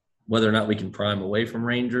 Whether or not we can prime away from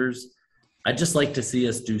Rangers, I'd just like to see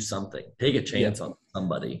us do something, take a chance on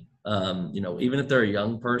somebody. Even if they're a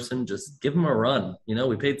young person, just give them a run.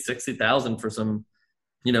 We paid $60,000 for some,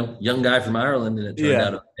 young guy from Ireland, and it turned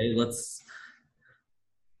out okay.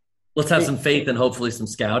 Let's have some faith and hopefully some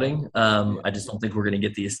scouting. I just don't think we're going to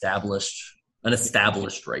get an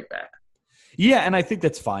established right back. Yeah, and I think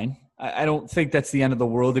that's fine. I don't think that's the end of the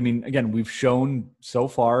world. I mean, again, we've shown so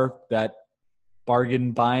far that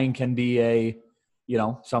bargain buying can be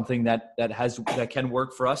something that can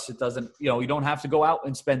work for us. It doesn't, you don't have to go out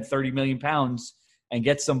and spend 30 million pounds and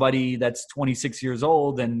get somebody that's 26 years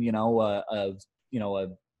old and, a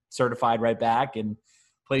certified right back and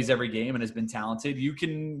plays every game and has been talented.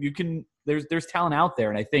 There's talent out there.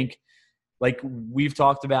 And I think like we've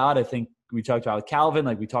talked about, I think we talked about with Calvin,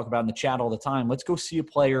 like we talk about in the chat all the time, let's go see a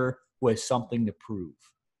player who has something to prove.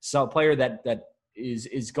 So a player that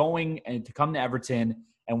is going and to come to Everton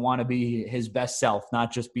and want to be his best self,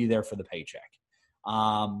 not just be there for the paycheck.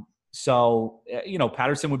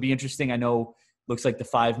 Patterson would be interesting. I know looks like the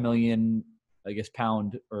 5 million,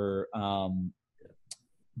 pound or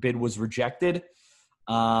bid was rejected.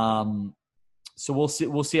 So we'll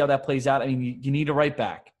see how that plays out. I mean, you need a right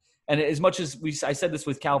back. And as much as I said this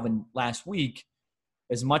with Calvin last week,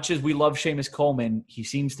 as much as we love Seamus Coleman, he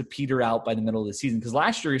seems to peter out by the middle of the season. Because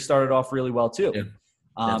last year he started off really well too. Yeah.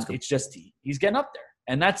 It's just he's getting up there,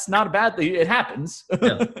 and that's not a bad thing. It happens.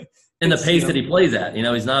 Yeah. And the pace that he plays at,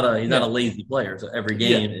 he's not a lazy player. So every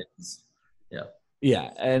game is,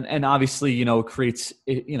 and obviously, it creates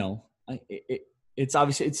it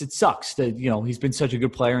sucks that he's been such a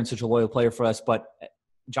good player and such a loyal player for us, but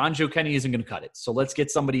John Joe Kenny isn't going to cut it. So let's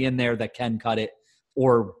get somebody in there that can cut it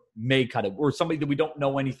or may cut it, or somebody that we don't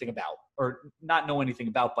know anything about, or not know anything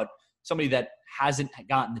about, but somebody that hasn't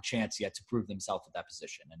gotten the chance yet to prove themselves at that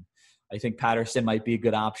position. And I think Patterson might be a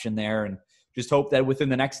good option there, and just hope that within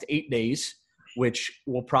the next 8 days, which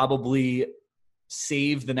will probably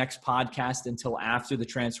save the next podcast until after the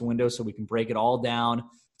transfer window so we can break it all down,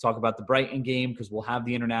 talk about the Brighton game because we'll have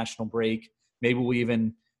the international break. Maybe we'll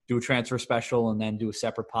even do a transfer special and then do a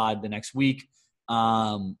separate pod the next week.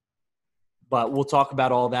 But we'll talk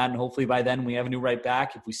about all that, and hopefully by then we have a new right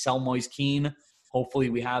back. If we sell Moise Kean, hopefully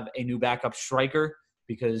we have a new backup striker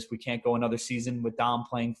because we can't go another season with Dom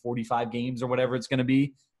playing 45 games or whatever it's going to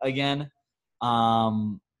be again.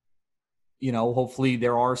 Hopefully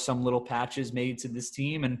there are some little patches made to this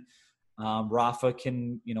team, and Rafa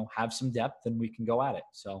can, have some depth and we can go at it.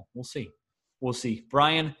 So we'll see.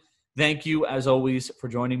 Brian, thank you as always for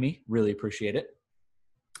joining me. Really appreciate it.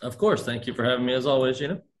 Of course. Thank you for having me as always,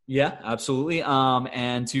 Gina. Yeah, absolutely.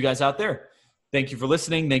 And to you guys out there, thank you for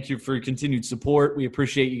listening. Thank you for your continued support. We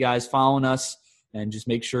appreciate you guys following us, and just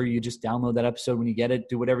make sure you just download that episode when you get it.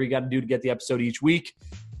 Do whatever you got to do to get the episode each week,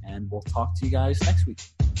 and we'll talk to you guys next week.